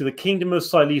 you can see the Kingdom of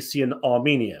Cilician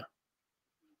Armenia.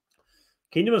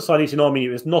 Kingdom of Cilician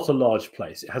Armenia is not a large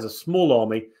place. It has a small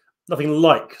army, nothing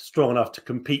like strong enough to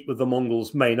compete with the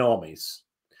Mongols' main armies.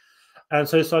 And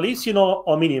so Cilician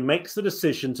Armenia makes the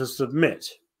decision to submit.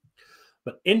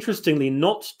 But interestingly,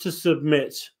 not to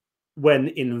submit when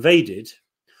invaded,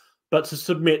 but to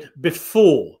submit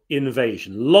before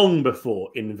invasion, long before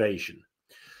invasion.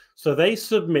 So they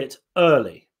submit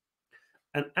early.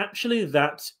 And actually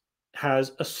that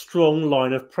has a strong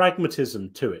line of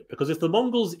pragmatism to it, because if the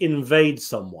Mongols invade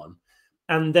someone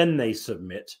and then they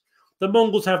submit, the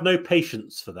Mongols have no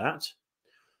patience for that,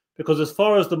 because as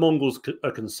far as the Mongols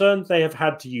are concerned, they have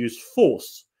had to use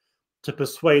force to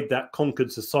persuade that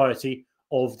conquered society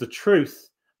of the truth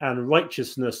and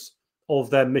righteousness of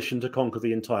their mission to conquer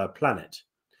the entire planet.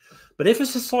 But if a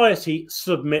society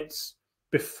submits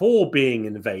before being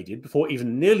invaded, before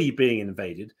even nearly being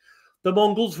invaded, the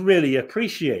Mongols really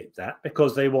appreciate that,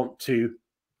 because they want to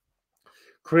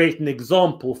create an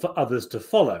example for others to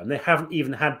follow. And they haven't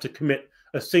even had to commit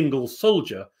a single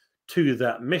soldier to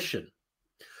that mission.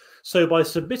 So by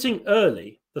submitting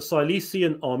early, the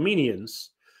Silesian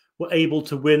Armenians were able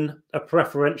to win a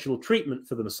preferential treatment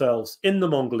for themselves in the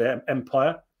Mongol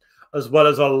Empire, as well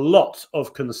as a lot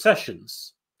of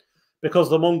concessions, because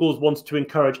the Mongols wanted to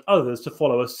encourage others to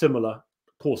follow a similar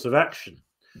course of action.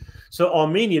 So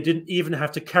Armenia didn't even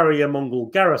have to carry a Mongol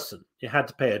garrison. It had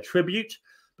to pay a tribute,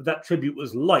 but that tribute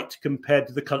was light compared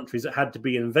to the countries that had to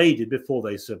be invaded before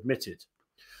they submitted.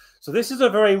 So this is a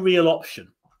very real option,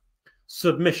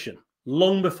 submission,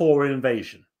 long before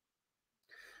invasion.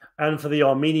 And for the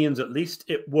Armenians, at least,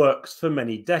 it works for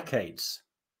many decades,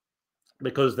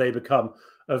 because they become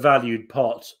a valued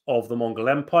part of the Mongol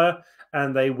Empire,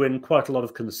 and they win quite a lot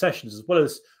of concessions, as well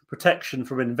as protection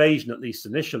from invasion, at least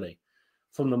initially,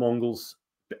 from the Mongols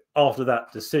after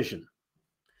that decision.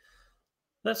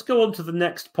 Let's go on to the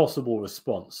next possible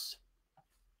response.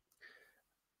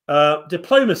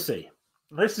 Diplomacy.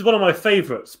 This is one of my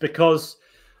favorites, because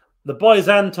the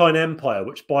Byzantine Empire,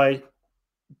 which by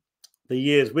the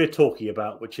years we're talking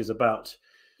about, which is about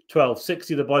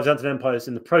 1260, the Byzantine Empire is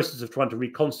in the process of trying to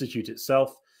reconstitute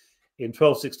itself. In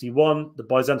 1261, the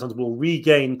Byzantines will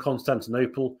regain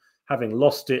Constantinople, having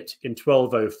lost it in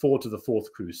 1204 to the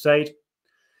Fourth Crusade.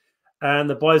 And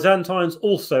the Byzantines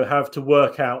also have to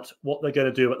work out what they're going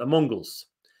to do about the Mongols.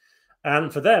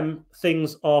 And for them,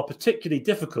 things are particularly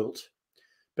difficult,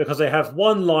 because they have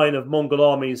one line of Mongol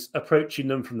armies approaching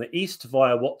them from the east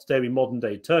via what today would be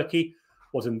modern-day Turkey,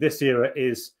 what in this era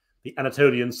is the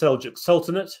Anatolian Seljuk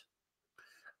Sultanate.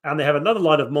 And they have another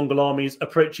line of Mongol armies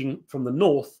approaching from the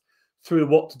north through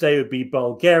what today would be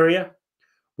Bulgaria,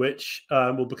 which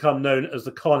will become known as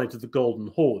the Khanate of the Golden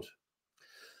Horde.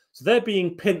 So they're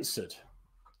being pincered.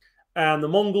 And the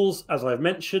Mongols, as I've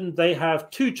mentioned, they have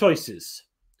two choices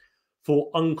for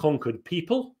unconquered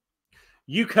people.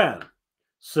 You can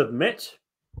submit,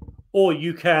 or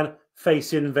you can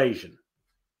face invasion.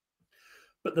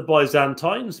 But the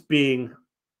Byzantines, being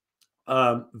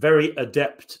very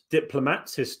adept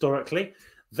diplomats historically,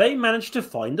 they managed to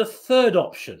find a third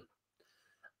option.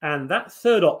 And that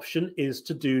third option is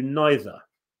to do neither.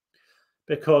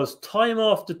 Because time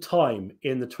after time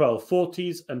in the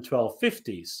 1240s and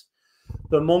 1250s,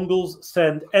 the Mongols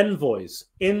send envoys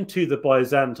into the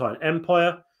Byzantine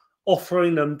Empire,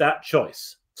 offering them that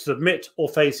choice: submit or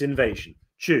face invasion.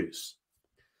 Choose.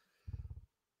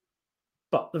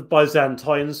 But the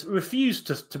Byzantines refused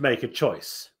to make a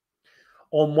choice.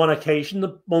 On one occasion,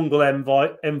 the Mongol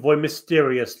envoy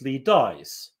mysteriously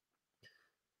dies.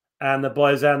 And the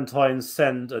Byzantines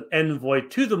send an envoy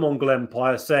to the Mongol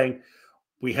Empire saying,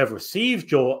 "We have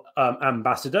received your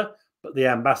ambassador, but the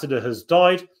ambassador has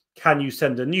died. Can you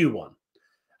send a new one?"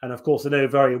 And of course, they know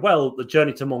very well that the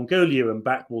journey to Mongolia and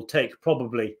back will take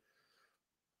probably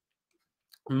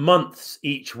months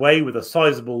each way, with a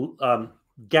sizable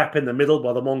gap in the middle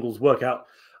while the Mongols work out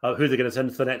who they're going to send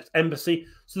to the next embassy.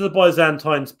 So the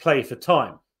Byzantines play for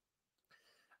time.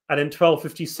 And in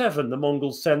 1257, the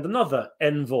Mongols send another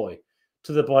envoy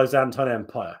to the Byzantine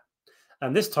Empire.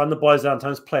 And this time the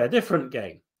Byzantines play a different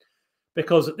game,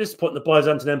 because at this point the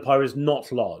Byzantine Empire is not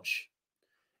large.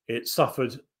 It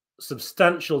suffered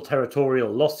substantial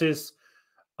territorial losses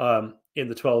in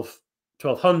the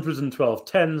 1200s and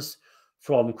 1210s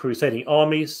from crusading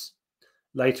armies,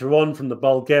 later on from the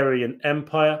Bulgarian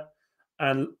Empire,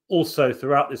 and also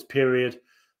throughout this period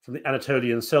from the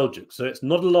Anatolian Seljuk. So it's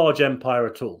not a large empire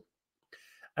at all.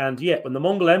 And yet, when the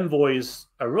Mongol envoys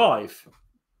arrive,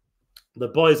 the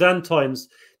Byzantines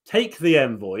take the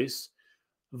envoys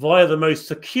via the most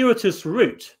circuitous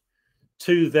route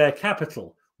to their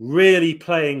capital, really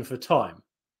playing for time.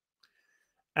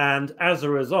 And as a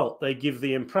result, they give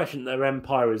the impression their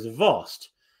empire is vast,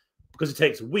 because it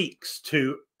takes weeks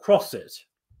to cross it.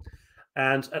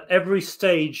 And at every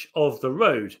stage of the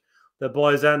road, the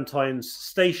Byzantines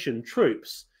station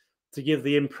troops to give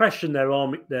the impression their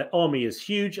army is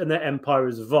huge and their empire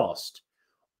is vast,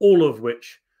 all of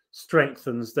which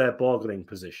strengthens their bargaining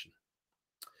position.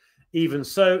 Even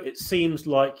so, it seems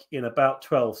like in about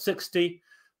 1260,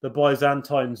 the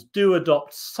Byzantines do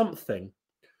adopt something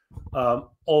of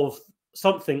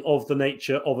the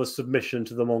nature of a submission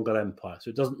to the Mongol Empire. So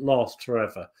it doesn't last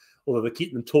forever, although they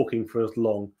keep them talking for as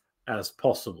long as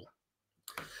possible.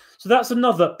 So that's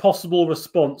another possible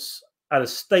response at a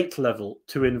state level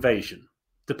to invasion,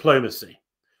 diplomacy.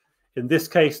 In this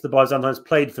case, the Byzantines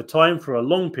played for time for a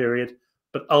long period,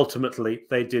 but ultimately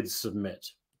they did submit.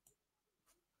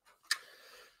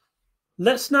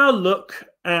 Let's now look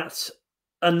at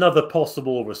another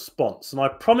possible response. And I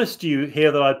promised you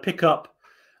here that I'd pick up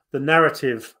the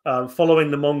narrative following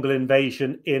the Mongol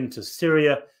invasion into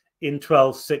Syria in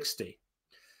 1260.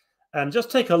 And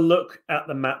just take a look at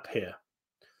the map here.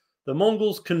 The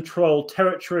Mongols control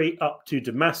territory up to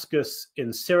Damascus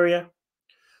in Syria.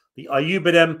 The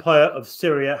Ayyubid Empire of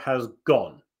Syria has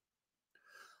gone.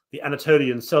 The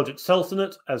Anatolian Seljuk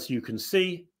Sultanate, as you can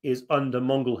see, is under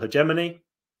Mongol hegemony.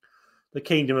 The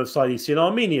Kingdom of Cilician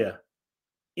Armenia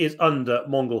is under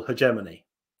Mongol hegemony.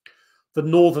 The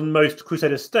northernmost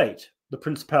Crusader state, the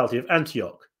Principality of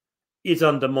Antioch, is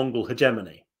under Mongol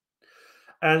hegemony.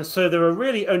 And so there are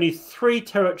really only 3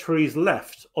 territories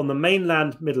left on the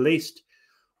mainland Middle East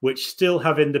which still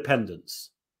have independence.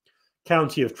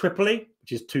 County of Tripoli,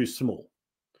 which is too small.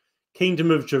 Kingdom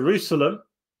of Jerusalem,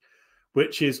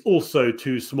 which is also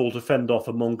too small to fend off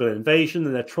a Mongol invasion,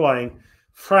 and they're trying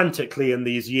frantically in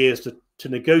these years to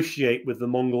negotiate with the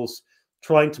Mongols,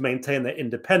 trying to maintain their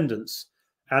independence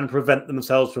and prevent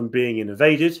themselves from being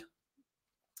invaded.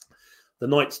 The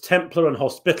Knights Templar and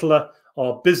Hospitaller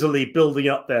are busily building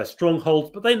up their strongholds,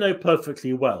 but they know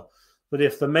perfectly well that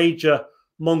if the major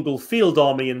Mongol field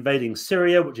army invading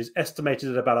Syria, which is estimated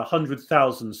at about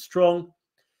 100,000 strong,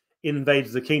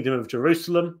 invades the Kingdom of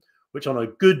Jerusalem, which on a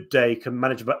good day can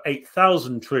manage about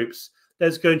 8,000 troops,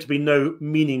 there's going to be no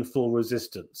meaningful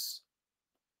resistance.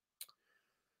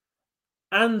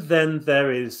 And then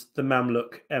there is the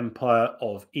Mamluk Empire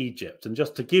of Egypt. And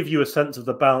just to give you a sense of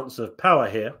the balance of power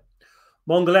here,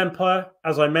 Mongol Empire,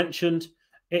 as I mentioned,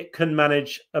 it can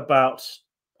manage about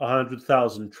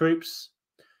 100,000 troops.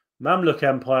 Mamluk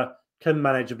Empire can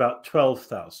manage about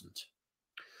 12,000.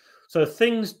 So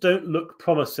things don't look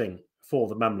promising for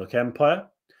the Mamluk Empire,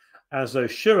 as though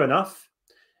sure enough,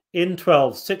 in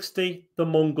 1260, the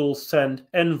Mongols send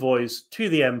envoys to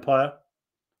the empire,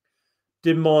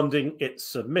 demanding its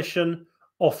submission,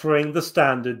 offering the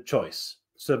standard choice,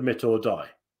 submit or die.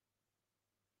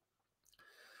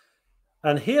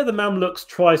 And here the Mamluks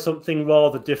try something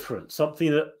rather different,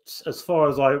 something that, as far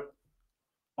as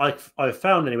I've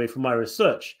found anyway from my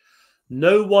research,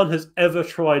 no one has ever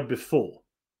tried before.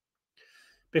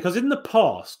 Because in the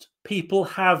past, people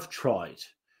have tried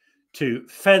to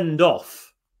fend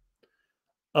off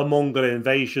a Mongol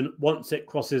invasion once it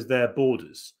crosses their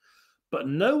borders. But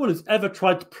no one has ever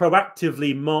tried to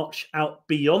proactively march out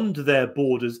beyond their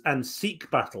borders and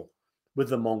seek battle with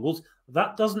the Mongols.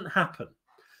 That doesn't happen.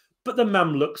 But the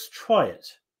Mamluks try it.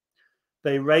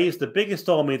 They raise the biggest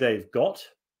army they've got,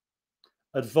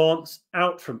 advance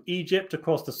out from Egypt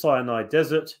across the Sinai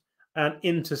Desert and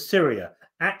into Syria,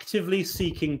 actively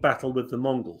seeking battle with the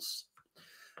Mongols.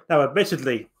 Now,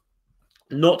 admittedly,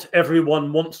 not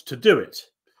everyone wants to do it.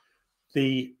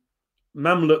 The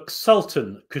Mamluk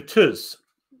Sultan, Qutuz,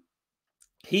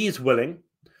 he's willing,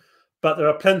 but there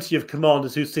are plenty of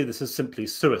commanders who see this as simply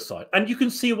suicide. And you can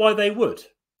see why they would.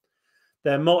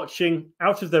 They're marching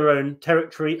out of their own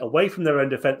territory, away from their own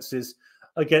defences,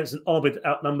 against an army that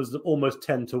outnumbers them almost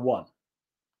 10 to 1.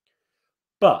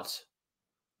 But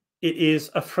it is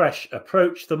a fresh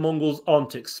approach. The Mongols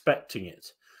aren't expecting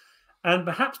it. And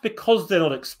perhaps because they're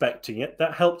not expecting it,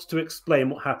 that helps to explain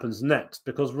what happens next.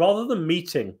 Because rather than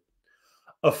meeting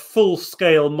a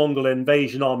full-scale Mongol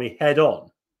invasion army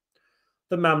head-on,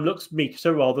 the Mamluks meet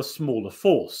a rather smaller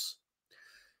force.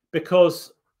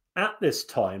 Because at this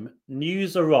time,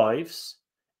 news arrives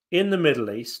in the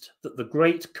Middle East that the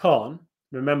Great Khan,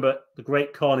 remember the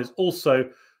Great Khan is also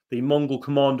the Mongol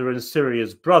commander in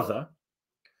Syria's brother,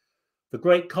 the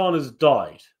Great Khan has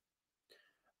died.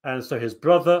 And so his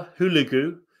brother,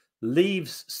 Hulagu,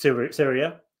 leaves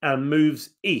Syria and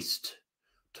moves east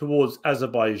towards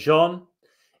Azerbaijan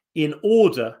in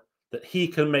order that he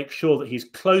can make sure that he's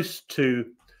close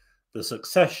to the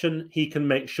succession, he can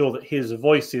make sure that his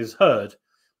voice is heard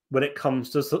when it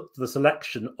comes to the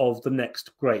selection of the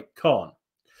next Great Khan.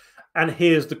 And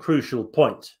here's the crucial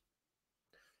point.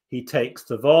 He takes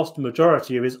the vast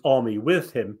majority of his army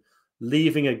with him,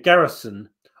 leaving a garrison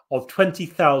of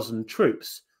 20,000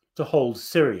 troops to hold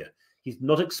Syria. He's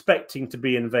not expecting to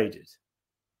be invaded.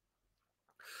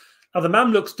 Now, the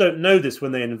Mamluks don't know this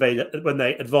when they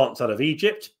advance out of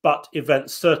Egypt, but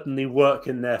events certainly work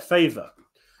in their favour.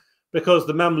 because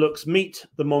the Mamluks meet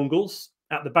the Mongols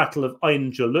at the Battle of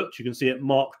Ain Jalut. You can see it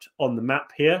marked on the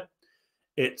map here.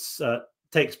 It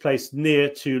takes place near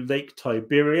to Lake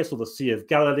Tiberias, or the Sea of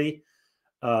Galilee,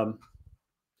 and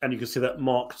you can see that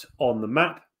marked on the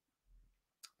map.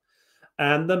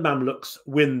 And the Mamluks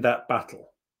win that battle.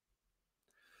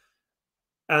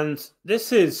 And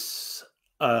this is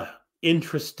an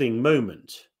interesting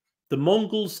moment. The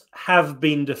Mongols have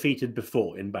been defeated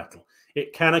before in battle.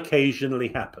 It can occasionally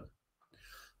happen,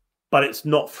 but it's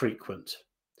not frequent.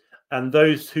 And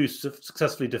those who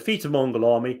successfully defeat a Mongol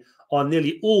army are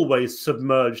nearly always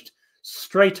submerged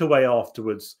straight away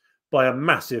afterwards by a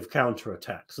massive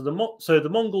counterattack. So the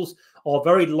Mongols are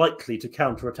very likely to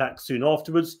counterattack soon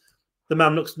afterwards. The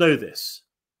Mamluks know this.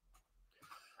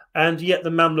 And yet the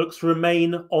Mamluks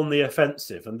remain on the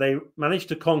offensive, and they manage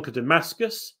to conquer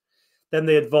Damascus. Then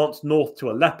they advance north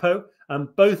to Aleppo,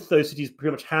 and both those cities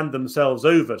pretty much hand themselves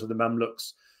over to the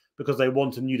Mamluks because they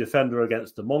want a new defender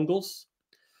against the Mongols.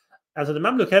 And so the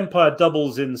Mamluk Empire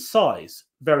doubles in size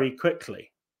very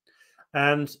quickly.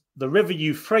 And the river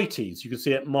Euphrates, you can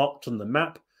see it marked on the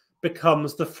map,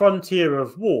 becomes the frontier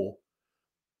of war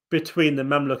between the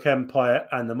Mamluk Empire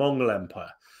and the Mongol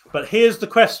Empire. But here's the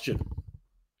question.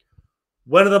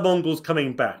 When are the Mongols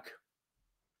coming back?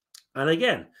 And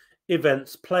again,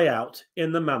 events play out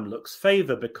in the Mamluks'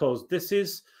 favour, because this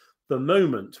is the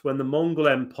moment when the Mongol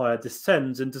Empire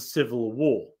descends into civil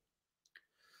war.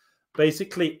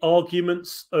 Basically,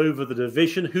 arguments over the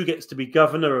division, who gets to be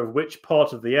governor of which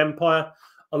part of the empire,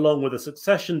 along with a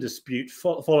succession dispute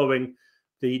following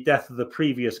the death of the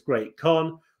previous Great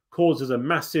Khan, causes a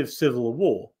massive civil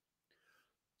war.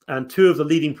 And two of the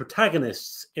leading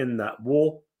protagonists in that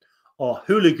war are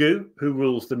Hulagu, who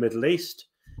rules the Middle East,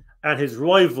 and his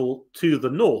rival to the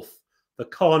north, the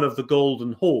Khan of the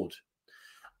Golden Horde.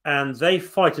 And they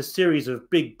fight a series of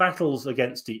big battles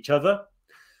against each other.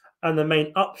 And the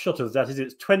main upshot of that is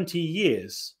it's 20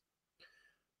 years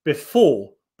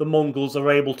before the Mongols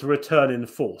are able to return in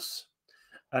force.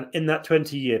 And in that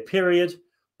 20-year period,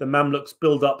 the Mamluks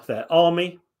build up their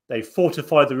army. They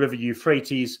fortify the river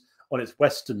Euphrates on its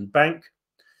western bank.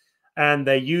 And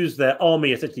they use their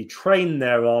army, essentially train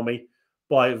their army,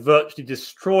 by virtually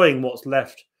destroying what's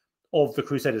left of the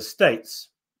Crusader states,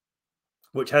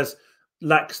 which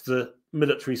lacks the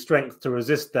military strength to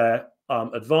resist their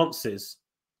advances.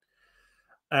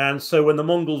 And so when the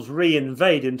Mongols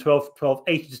re-invade in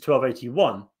 1280 to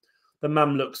 1281, the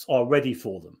Mamluks are ready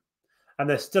for them. And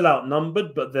they're still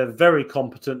outnumbered, but they're very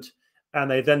competent. And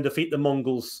they then defeat the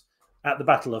Mongols at the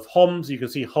Battle of Homs. You can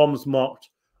see Homs marked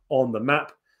on the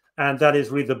map. And that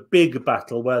is really the big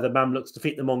battle where the Mamluks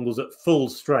defeat the Mongols at full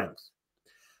strength.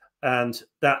 And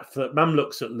that, for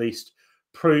Mamluks at least,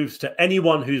 proves to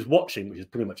anyone who's watching, which is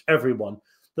pretty much everyone,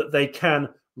 that they can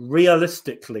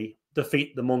realistically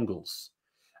defeat the Mongols.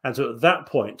 And so at that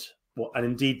point, and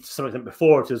indeed to some extent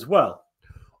before it as well,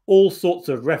 all sorts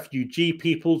of refugee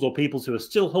peoples or peoples who are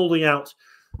still holding out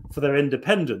for their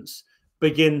independence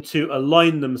begin to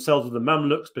align themselves with the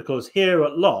Mamluks, because here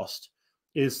at last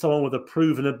is someone with a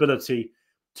proven ability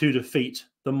to defeat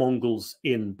the Mongols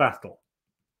in battle.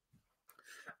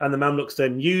 And the Mamluks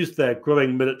then use their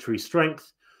growing military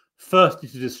strength, firstly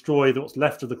to destroy what's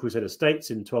left of the Crusader states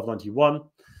in 1291,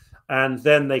 and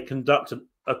then they conduct an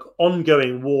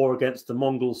ongoing war against the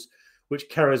Mongols, which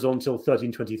carries on until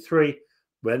 1323,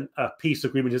 when a peace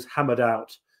agreement is hammered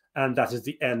out, and that is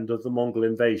the end of the Mongol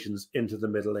invasions into the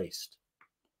Middle East.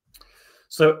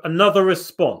 So another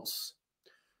response,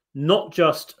 not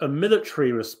just a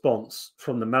military response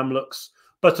from the Mamluks,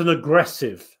 but an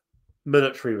aggressive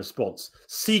military response,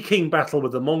 seeking battle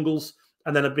with the Mongols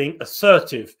and then being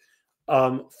assertive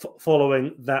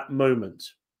following that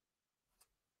moment.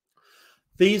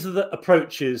 These are the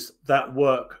approaches that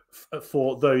work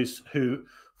for those who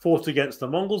fought against the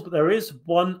Mongols, but there is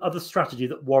one other strategy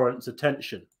that warrants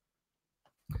attention,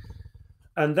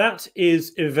 and that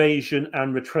is evasion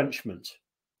and retrenchment.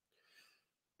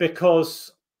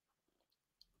 Because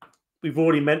we've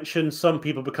already mentioned some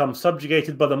people become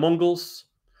subjugated by the Mongols,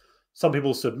 some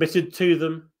people submitted to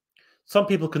them, some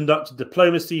people conducted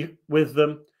diplomacy with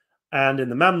them, and in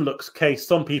the Mamluks' case,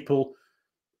 some people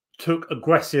took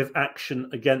aggressive action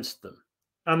against them.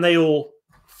 And they all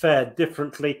fared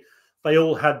differently. They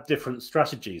all had different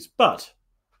strategies. But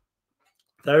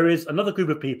there is another group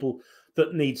of people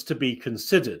that needs to be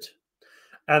considered.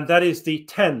 And that is the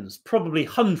tens, probably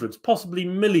hundreds, possibly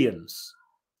millions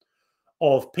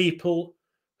of people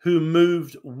who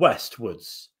moved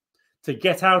westwards to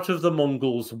get out of the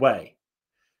Mongols' way.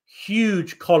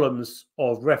 Huge columns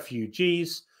of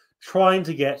refugees trying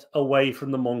to get away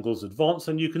from the Mongols' advance,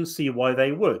 and you can see why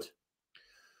they would.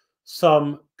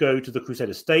 Some go to the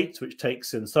Crusader states, which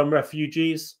takes in some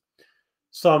refugees.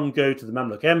 Some go to the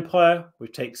Mamluk Empire,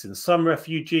 which takes in some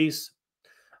refugees.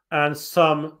 And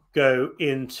some go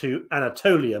into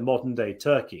Anatolia, modern-day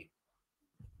Turkey.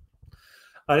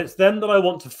 And it's them that I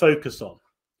want to focus on,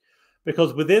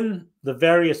 because within the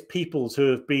various peoples who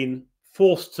have been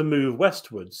forced to move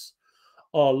westwards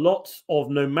are lots of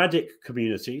nomadic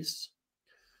communities,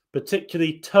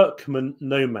 particularly Turkmen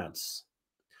nomads.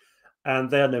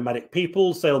 And they are nomadic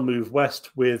peoples. They'll move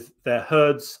west with their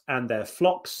herds and their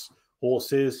flocks,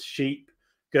 horses, sheep,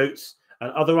 goats,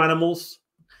 and other animals.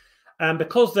 And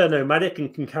because they're nomadic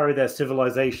and can carry their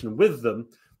civilization with them,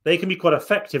 they can be quite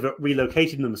effective at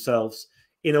relocating themselves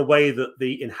in a way that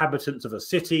the inhabitants of a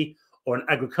city or an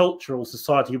agricultural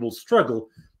society will struggle,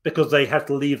 because they have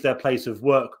to leave their place of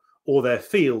work or their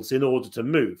fields in order to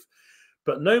move.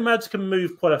 But nomads can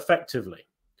move quite effectively.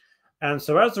 And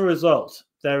so as a result,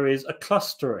 there is a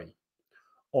clustering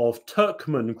of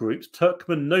Turkmen groups,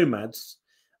 Turkmen nomads,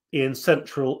 in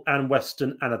central and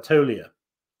western Anatolia.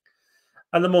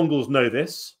 And the Mongols know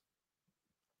this.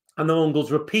 And the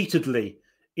Mongols repeatedly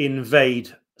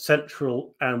invade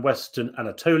central and western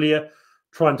Anatolia,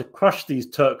 trying to crush these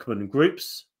Turkmen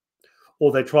groups,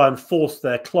 or they try and force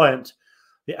their client,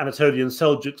 the Anatolian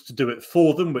Seljuks, to do it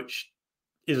for them, which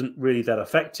isn't really that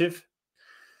effective.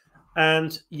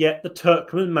 And yet the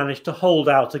Turkmen manage to hold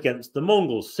out against the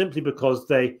Mongols, simply because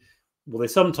they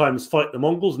sometimes fight the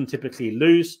Mongols and typically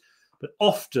lose, but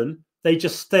often they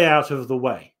just stay out of the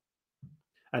way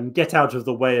and get out of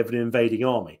the way of an invading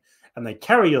army. And they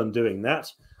carry on doing that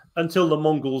until the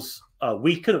Mongols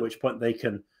weaken, at which point they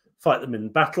can fight them in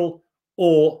battle,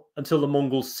 or until the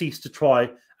Mongols cease to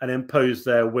try and impose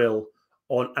their will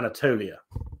on Anatolia.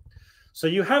 So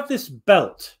you have this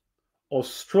belt of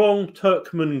strong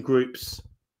Turkmen groups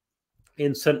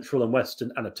in central and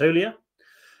western Anatolia,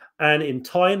 and in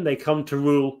time they come to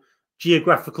rule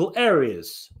geographical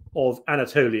areas of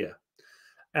Anatolia.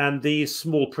 And these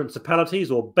small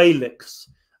principalities, or beyliks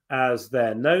as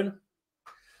they're known,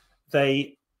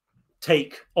 they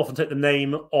often take the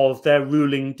name of their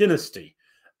ruling dynasty.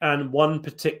 And one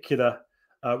particular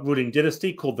ruling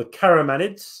dynasty, called the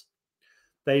Karamanids,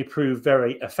 they prove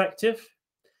very effective.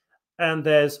 And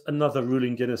there's another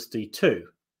ruling dynasty too,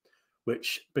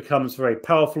 which becomes very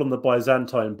powerful on the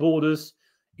Byzantine borders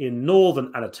in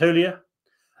northern Anatolia.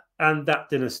 And that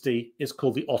dynasty is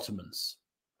called the Ottomans.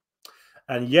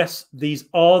 And yes, these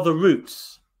are the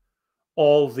roots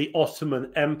of the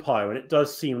Ottoman Empire. And it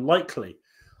does seem likely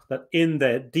that in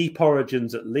their deep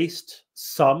origins, at least,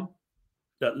 some,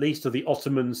 at least, of the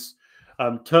Ottomans'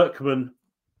 Turkmen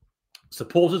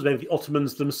supporters, maybe the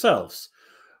Ottomans themselves,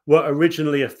 were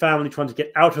originally a family trying to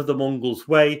get out of the Mongols'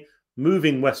 way,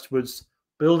 moving westwards,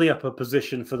 building up a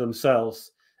position for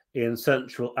themselves in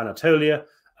central Anatolia.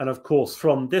 And of course,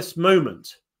 from this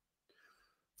moment,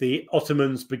 the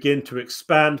Ottomans begin to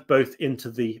expand both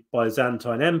into the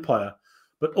Byzantine Empire,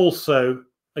 but also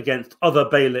against other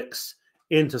beyliks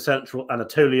into central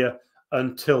Anatolia,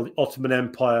 until the Ottoman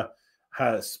Empire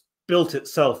has built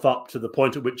itself up to the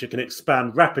point at which it can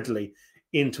expand rapidly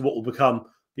into what will become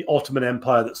the Ottoman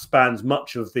Empire that spans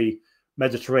much of the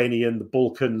Mediterranean, the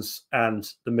Balkans,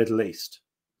 and the Middle East.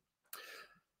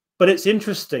 But it's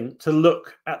interesting to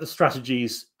look at the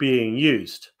strategies being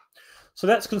used. So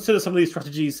let's consider some of these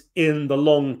strategies in the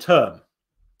long term.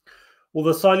 Well,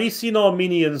 the Cilician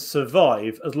Armenians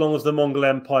survive as long as the Mongol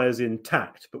Empire is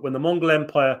intact. But when the Mongol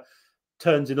Empire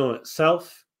turns in on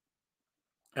itself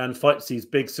and fights these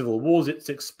big civil wars, it's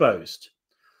exposed.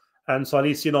 And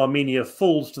Cilician Armenia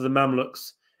falls to the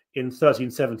Mamluks in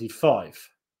 1375.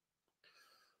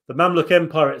 The Mamluk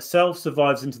Empire itself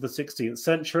survives into the 16th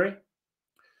century.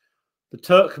 The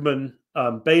Turkmen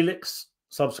beyliks,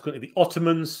 subsequently the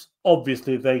Ottomans,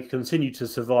 obviously they continue to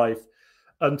survive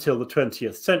until the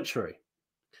 20th century.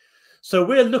 So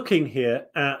we're looking here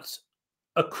at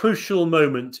a crucial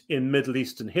moment in Middle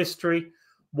Eastern history,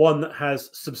 one that has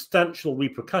substantial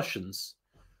repercussions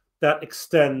that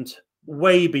extend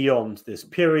way beyond this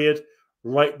period,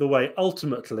 right the way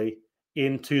ultimately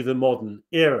into the modern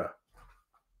era.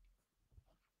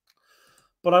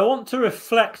 But I want to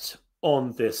reflect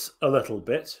on this a little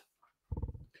bit,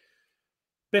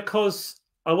 because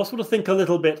I also want to think a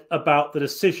little bit about the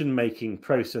decision-making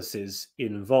processes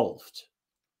involved.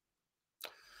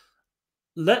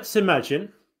 Let's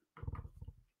imagine,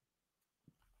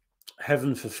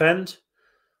 heaven forfend,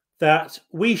 that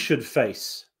we should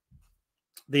face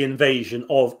the invasion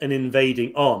of an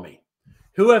invading army.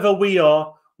 Whoever we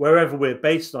are, wherever we're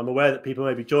based, I'm aware that people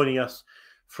may be joining us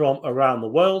from around the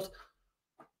world.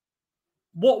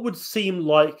 what would seem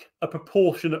like a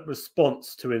proportionate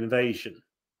response to invasion?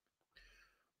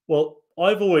 Well,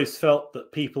 I've always felt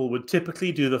that people would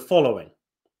typically do the following.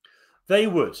 They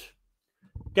would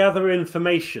gather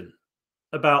information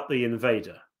about the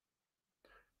invader,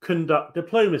 conduct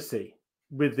diplomacy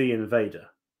with the invader,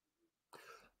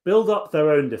 build up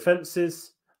their own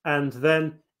defences, and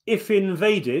then, if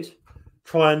invaded,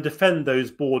 try and defend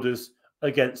those borders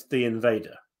against the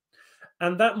invader.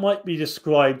 And that might be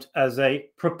described as a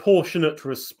proportionate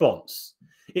response.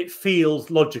 It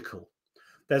feels logical.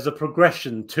 There's a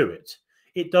progression to it.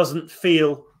 It doesn't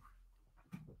feel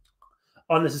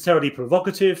unnecessarily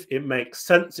provocative. It makes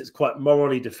sense. It's quite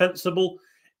morally defensible.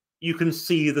 You can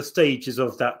see the stages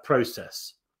of that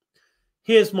process.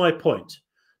 Here's my point.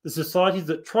 The societies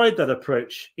that tried that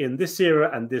approach in this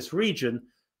era and this region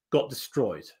got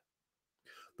destroyed.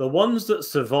 The ones that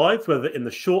survived, whether in the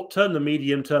short term, the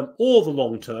medium term, or the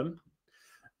long term,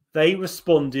 they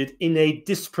responded in a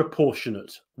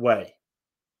disproportionate way,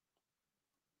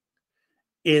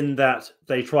 in that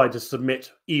they tried to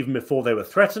submit even before they were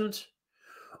threatened,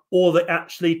 or they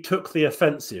actually took the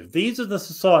offensive. These are the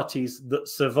societies that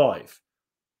survive.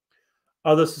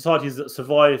 Other societies that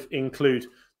survive include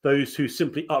those who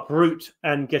simply uproot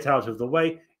and get out of the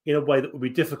way in a way that would be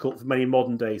difficult for many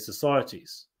modern day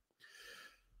societies.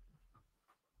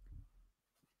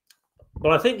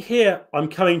 But I think here I'm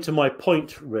coming to my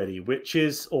point, really, which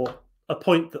is, or a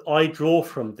point that I draw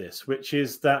from this, which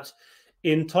is that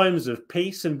in times of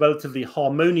peace and relatively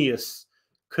harmonious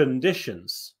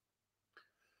conditions,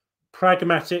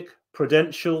 pragmatic,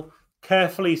 prudential,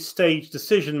 carefully staged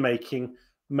decision-making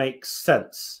makes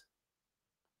sense.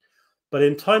 But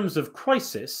in times of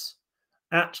crisis,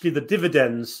 actually the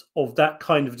dividends of that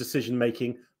kind of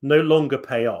decision-making no longer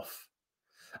pay off.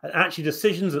 And actually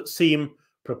decisions that seem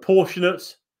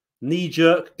proportionate,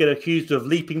 knee-jerk, get accused of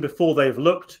leaping before they've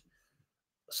looked,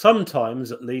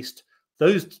 sometimes at least,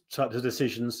 those types of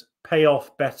decisions pay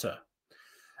off better.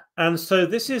 And so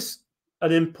this is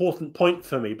an important point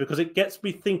for me because it gets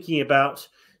me thinking about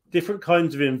different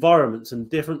kinds of environments and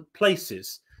different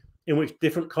places in which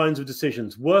different kinds of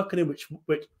decisions work and in which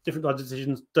different kinds of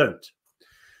decisions don't.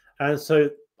 And so,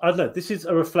 I don't know, this is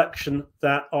a reflection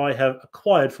that I have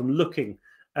acquired from looking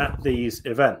at these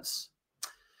events.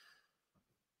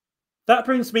 That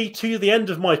brings me to the end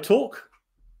of my talk.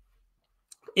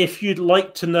 If you'd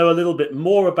like to know a little bit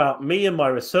more about me and my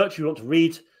research, you want to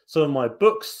read some of my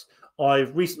books,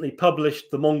 I've recently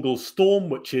published The Mongol Storm,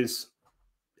 which is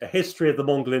a history of the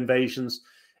Mongol invasions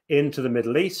into the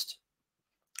Middle East.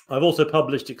 I've also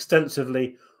published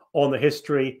extensively on the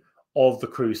history of the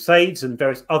Crusades and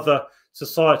various other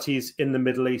societies in the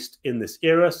Middle East in this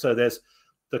era. So there's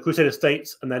the Crusader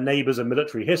states and their neighbors and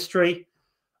military history,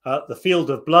 the Field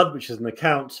of Blood, which is an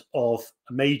account of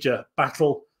a major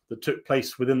battle that took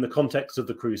place within the context of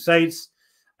the Crusades,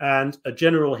 and a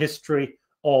general history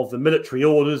of the military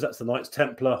orders. That's the Knights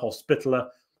Templar, Hospitaller,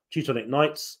 Teutonic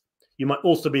Knights. You might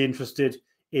also be interested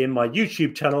in my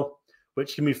YouTube channel,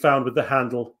 which can be found with the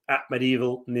handle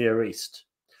 @Medieval Near East.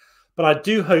 But I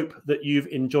do hope that you've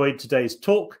enjoyed today's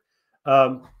talk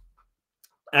and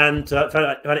found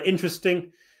it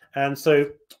interesting. And so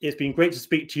it's been great to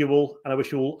speak to you all, and I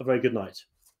wish you all a very good night.